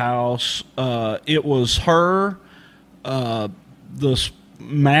out to the house. It was her, this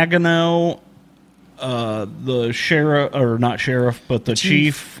Magano, the sheriff, or not sheriff, but the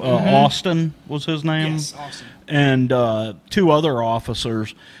chief, Austin was his name. Yes, Austin. And 2 other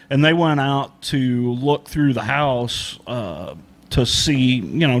officers. And they went out to look through the house to see,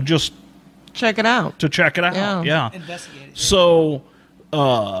 just Check it out. to check it out. Yeah. Investigate it. So,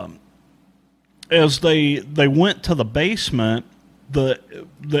 as they went to the basement, the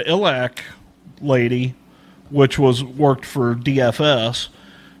Ilac lady, which worked for DFS,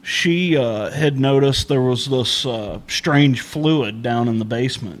 she had noticed there was this strange fluid down in the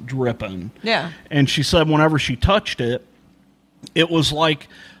basement dripping. Yeah. And she said whenever she touched it, it was like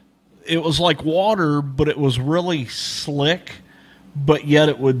water, but it was really slick, but yet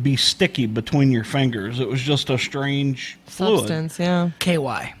it would be sticky between your fingers. It was just a strange fluid. Substance, yeah.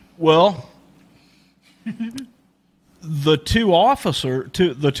 KY. Well, the two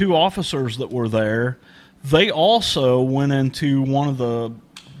officers that were there, they also went into one of the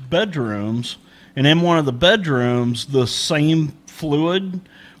bedrooms, and in one of the bedrooms, the same fluid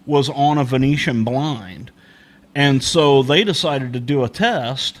was on a Venetian blind. And so they decided to do a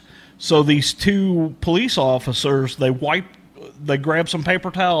test. So these 2 police officers, they grabbed some paper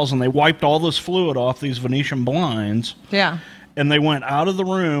towels and they wiped all this fluid off these Venetian blinds. Yeah. And they went out of the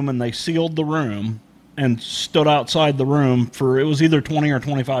room and they sealed the room and stood outside the room for, it was either 20 or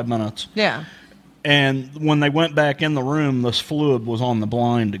 25 minutes. Yeah. And when they went back in the room, this fluid was on the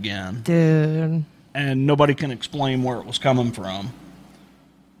blind again. Dude. And nobody can explain where it was coming from.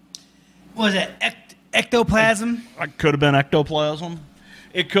 Was it ectoplasm? It could have been ectoplasm.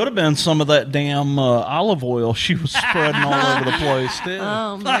 It could have been some of that damn olive oil she was spreading all over the place, too.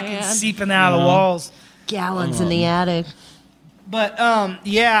 Oh, Fucking man. seeping out of the walls. Gallons in the attic. But,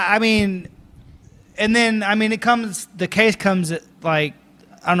 yeah, and then, the case comes at, like,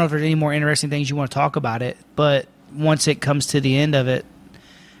 I don't know if there's any more interesting things you want to talk about it, but once it comes to the end of it,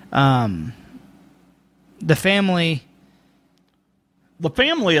 the family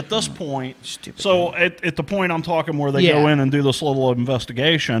at this point, so at the point I'm talking where they go in and do this little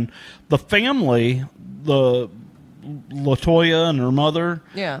investigation, the family, the LaToya and her mother,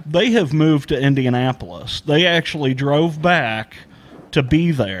 they have moved to Indianapolis. They actually drove back to be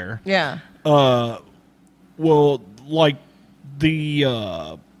there. Yeah. Well, like the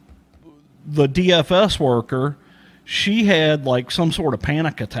DFS worker, she had like some sort of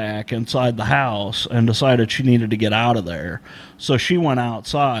panic attack inside the house and decided she needed to get out of there. So she went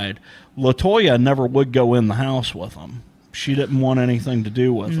outside. LaToya never would go in the house with them. She didn't want anything to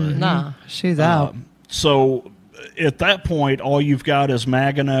do with it. Nah, she's out. So at that point, all you've got is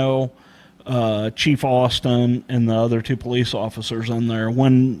Magano, Chief Austin, and the other 2 police officers in there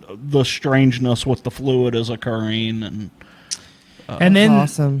when the strangeness with the fluid is occurring. And then,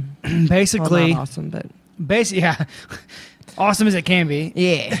 awesome. basically... Well, not awesome, but... yeah. Awesome as it can be.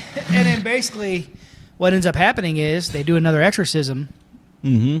 Yeah. And then basically what ends up happening is they do another exorcism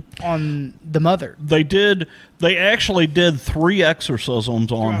on the mother. They actually did 3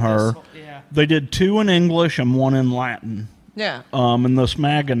 exorcisms on her. Yeah. They did 2 in English and 1 in Latin. Yeah. And this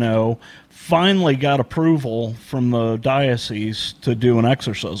Magano finally got approval from the diocese to do an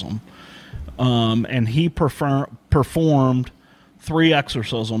exorcism. And he performed 3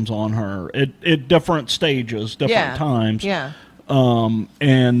 exorcisms on her at different stages, different times. Yeah.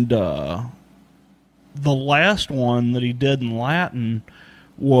 And the last one that he did in Latin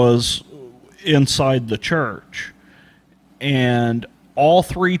was inside the church. And all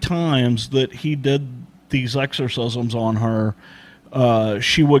 3 times that he did these exorcisms on her,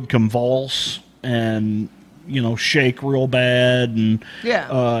 she would convulse and shake real bad,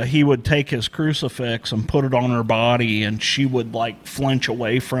 and he would take his crucifix and put it on her body, and she would like flinch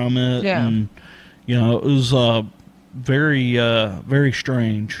away from it. Yeah. And it was very very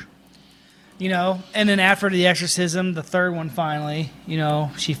strange. And then after the exorcism, the third one finally,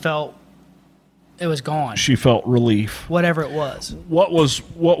 she felt it was gone. She felt relief. Whatever it was. What was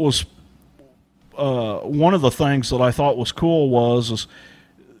one of the things that I thought was cool was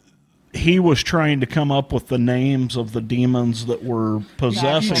he was trying to come up with the names of the demons that were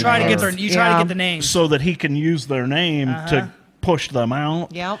possessing You try to her, get the names so that he can use their name to push them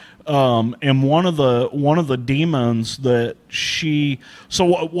out. Yep. And one of the demons that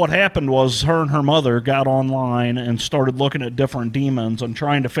what happened was her and her mother got online and started looking at different demons and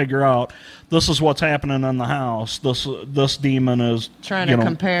trying to figure out, this is what's happening in the house. This demon is trying to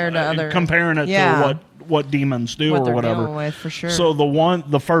compare to other, comparing it to what demons do what or they're whatever. dealing with, for sure. So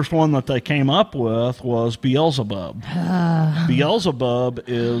the first one that they came up with was Beelzebub. Beelzebub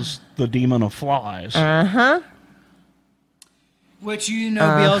is the demon of flies. Which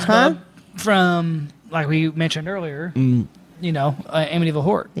Beelzebub from, like we mentioned earlier, Amityville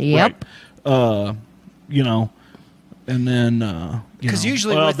Horror. Yep. Right. And then because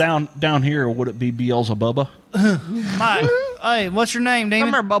usually down here, would it be Beelzebubba? Hey, what's your name,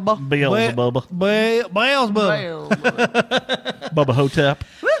 Damon? Come here, Bubba. Beelzebubba. Beelzebub. Bubba Hotep.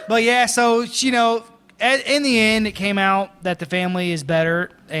 But yeah, so in the end, it came out that the family is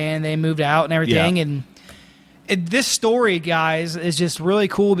better and they moved out and everything. Yeah. And this story, guys, is just really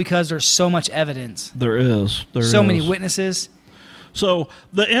cool because there's so much evidence. There is. So many witnesses. So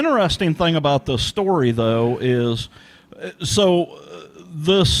the interesting thing about this story, though, is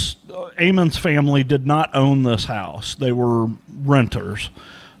this Ammons family did not own this house. They were renters.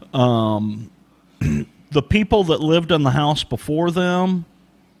 The people that lived in the house before them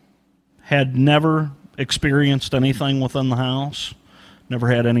had never experienced anything within the house, never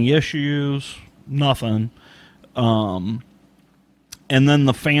had any issues, nothing. And then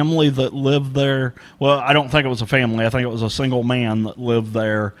the family that lived there, well, I don't think it was a family. I think it was a single man that lived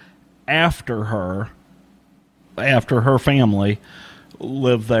there after her family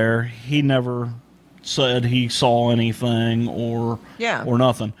lived there. He never said he saw anything or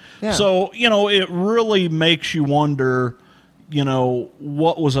nothing. Yeah. So, it really makes you wonder,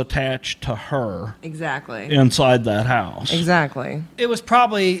 what was attached to her Exactly. inside that house. Exactly. It was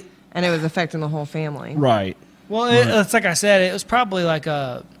probably... And it was affecting the whole family. Right. Well, it's like I said, it was probably like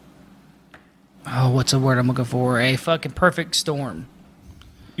what's the word I'm looking for? A fucking perfect storm.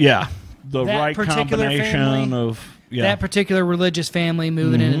 Yeah. The That right particular combination family, of... Yeah. That particular religious family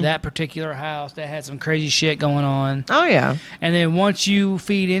moving into that particular house that had some crazy shit going on. Oh, yeah. And then once you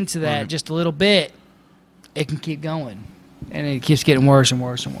feed into that just a little bit, it can keep going. And it keeps getting worse and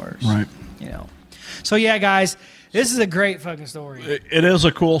worse and worse. Right. So, yeah, guys, this is a great fucking story. It is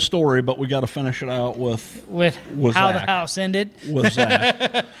a cool story, but we got to finish it out with how Zach. the house ended. With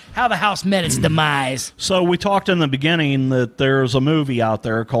Zach. How the house met its demise. So we talked in the beginning that there's a movie out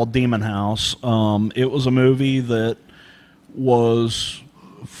there called Demon House. It was a movie that was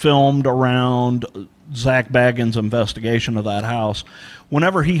filmed around Zach Bagans' investigation of that house.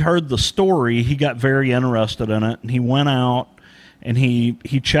 Whenever he heard the story, he got very interested in it, and he went out and he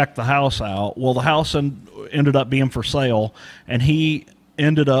checked the house out. Well, the house ended up being for sale, and he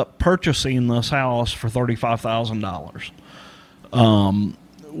ended up purchasing this house for $35,000.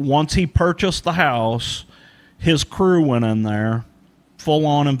 Once he purchased the house, his crew went in there,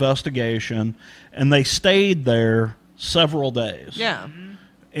 full-on investigation, and they stayed there several days. Yeah.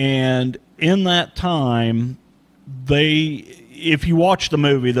 And in that time, if you watch the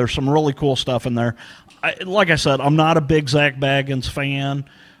movie, there's some really cool stuff in there. Like I said, I'm not a big Zach Bagans fan.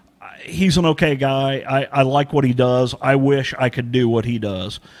 He's an okay guy. I like what he does. I wish I could do what he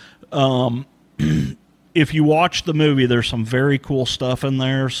does. If you watch the movie, there's some very cool stuff in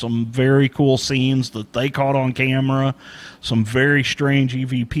there, some very cool scenes that they caught on camera, some very strange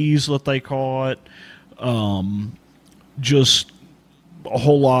EVPs that they caught, just a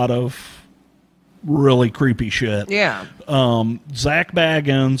whole lot of really creepy shit. Yeah. Zach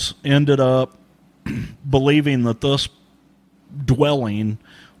Bagans ended up believing that this dwelling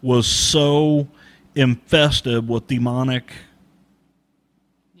was so infested with demonic,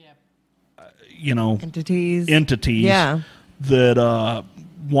 entities. Yeah. That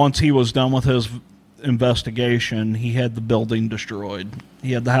once he was done with his investigation, he had the building destroyed.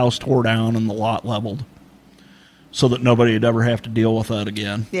 He had the house tore down and the lot leveled, so that nobody would ever have to deal with that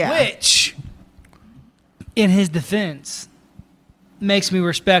again. Yeah. Which, in his defense, makes me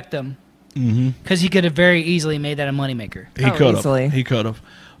respect him. Because he could have very easily made that a moneymaker. He could easily. have. He could have.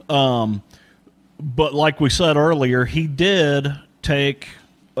 But like we said earlier, he did take.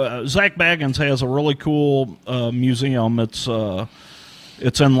 Zach Baggins has a really cool museum. It's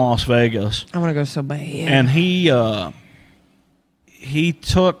in Las Vegas. I want to go so bad. And he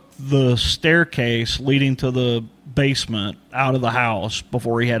took the staircase leading to the basement out of the house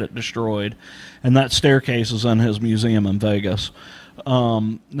before he had it destroyed, and that staircase is in his museum in Vegas.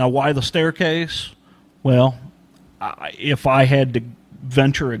 Now, why the staircase? Well, if I had to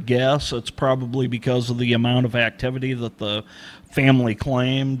venture a guess, it's probably because of the amount of activity that the family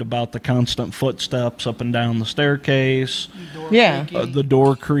claimed about the constant footsteps up and down the staircase. The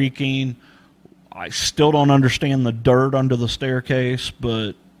door creaking. I still don't understand the dirt under the staircase,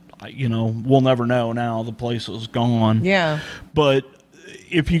 but we'll never know now. The place is gone. Yeah. But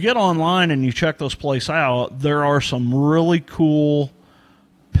if you get online and you check this place out, there are some really cool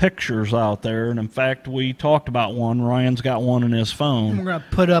pictures out there. And in fact, we talked about one. Ryan's got one in his phone. We're going to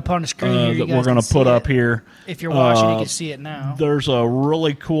put up on the screen here. That we're going to put up here. If you're watching, you can see it now. There's a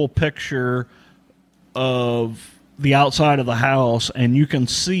really cool picture of the outside of the house, and you can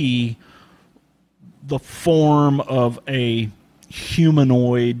see the form of a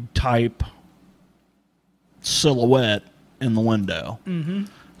humanoid type silhouette in the window. Mm-hmm.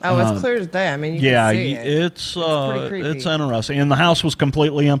 Oh, it's clear as day. I mean, you can see it. It's interesting. And the house was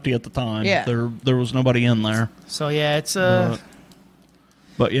completely empty at the time. Yeah. There was nobody in there. So yeah, it's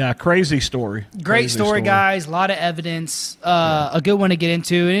but yeah, crazy story. Great story, guys. A lot of evidence. A good one to get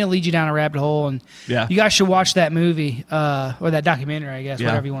into, and it'll lead you down a rabbit hole. And you guys should watch that movie or that documentary, I guess,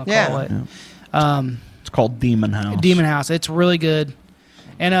 whatever you want to call it. Yeah. It's called Demon House. Demon House. It's really good.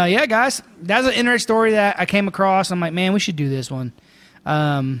 And yeah, guys, that's an interesting story that I came across. I'm like, man, we should do this one.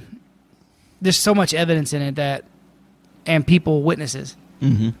 There's so much evidence in it and people witnesses.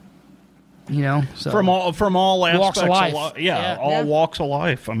 Mm-hmm. So from all aspects walks of life. All walks of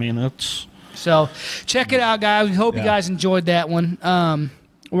life. I mean, it's so check it out, guys. We hope you guys enjoyed that one.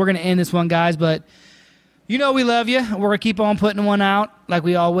 We're gonna end this one, guys, but we love you. We're gonna keep on putting one out like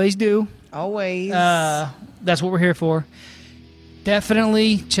we always do. Always. That's what we're here for.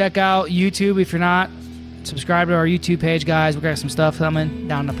 Definitely check out YouTube if you're not. Subscribe to our YouTube page, guys. We got some stuff coming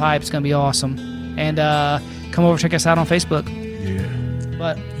down the pipe. It's going to be awesome. And come over, check us out on Facebook. Yeah.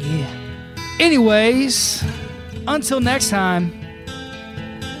 But, yeah. Anyways, until next time,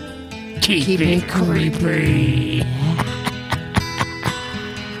 keep it creepy.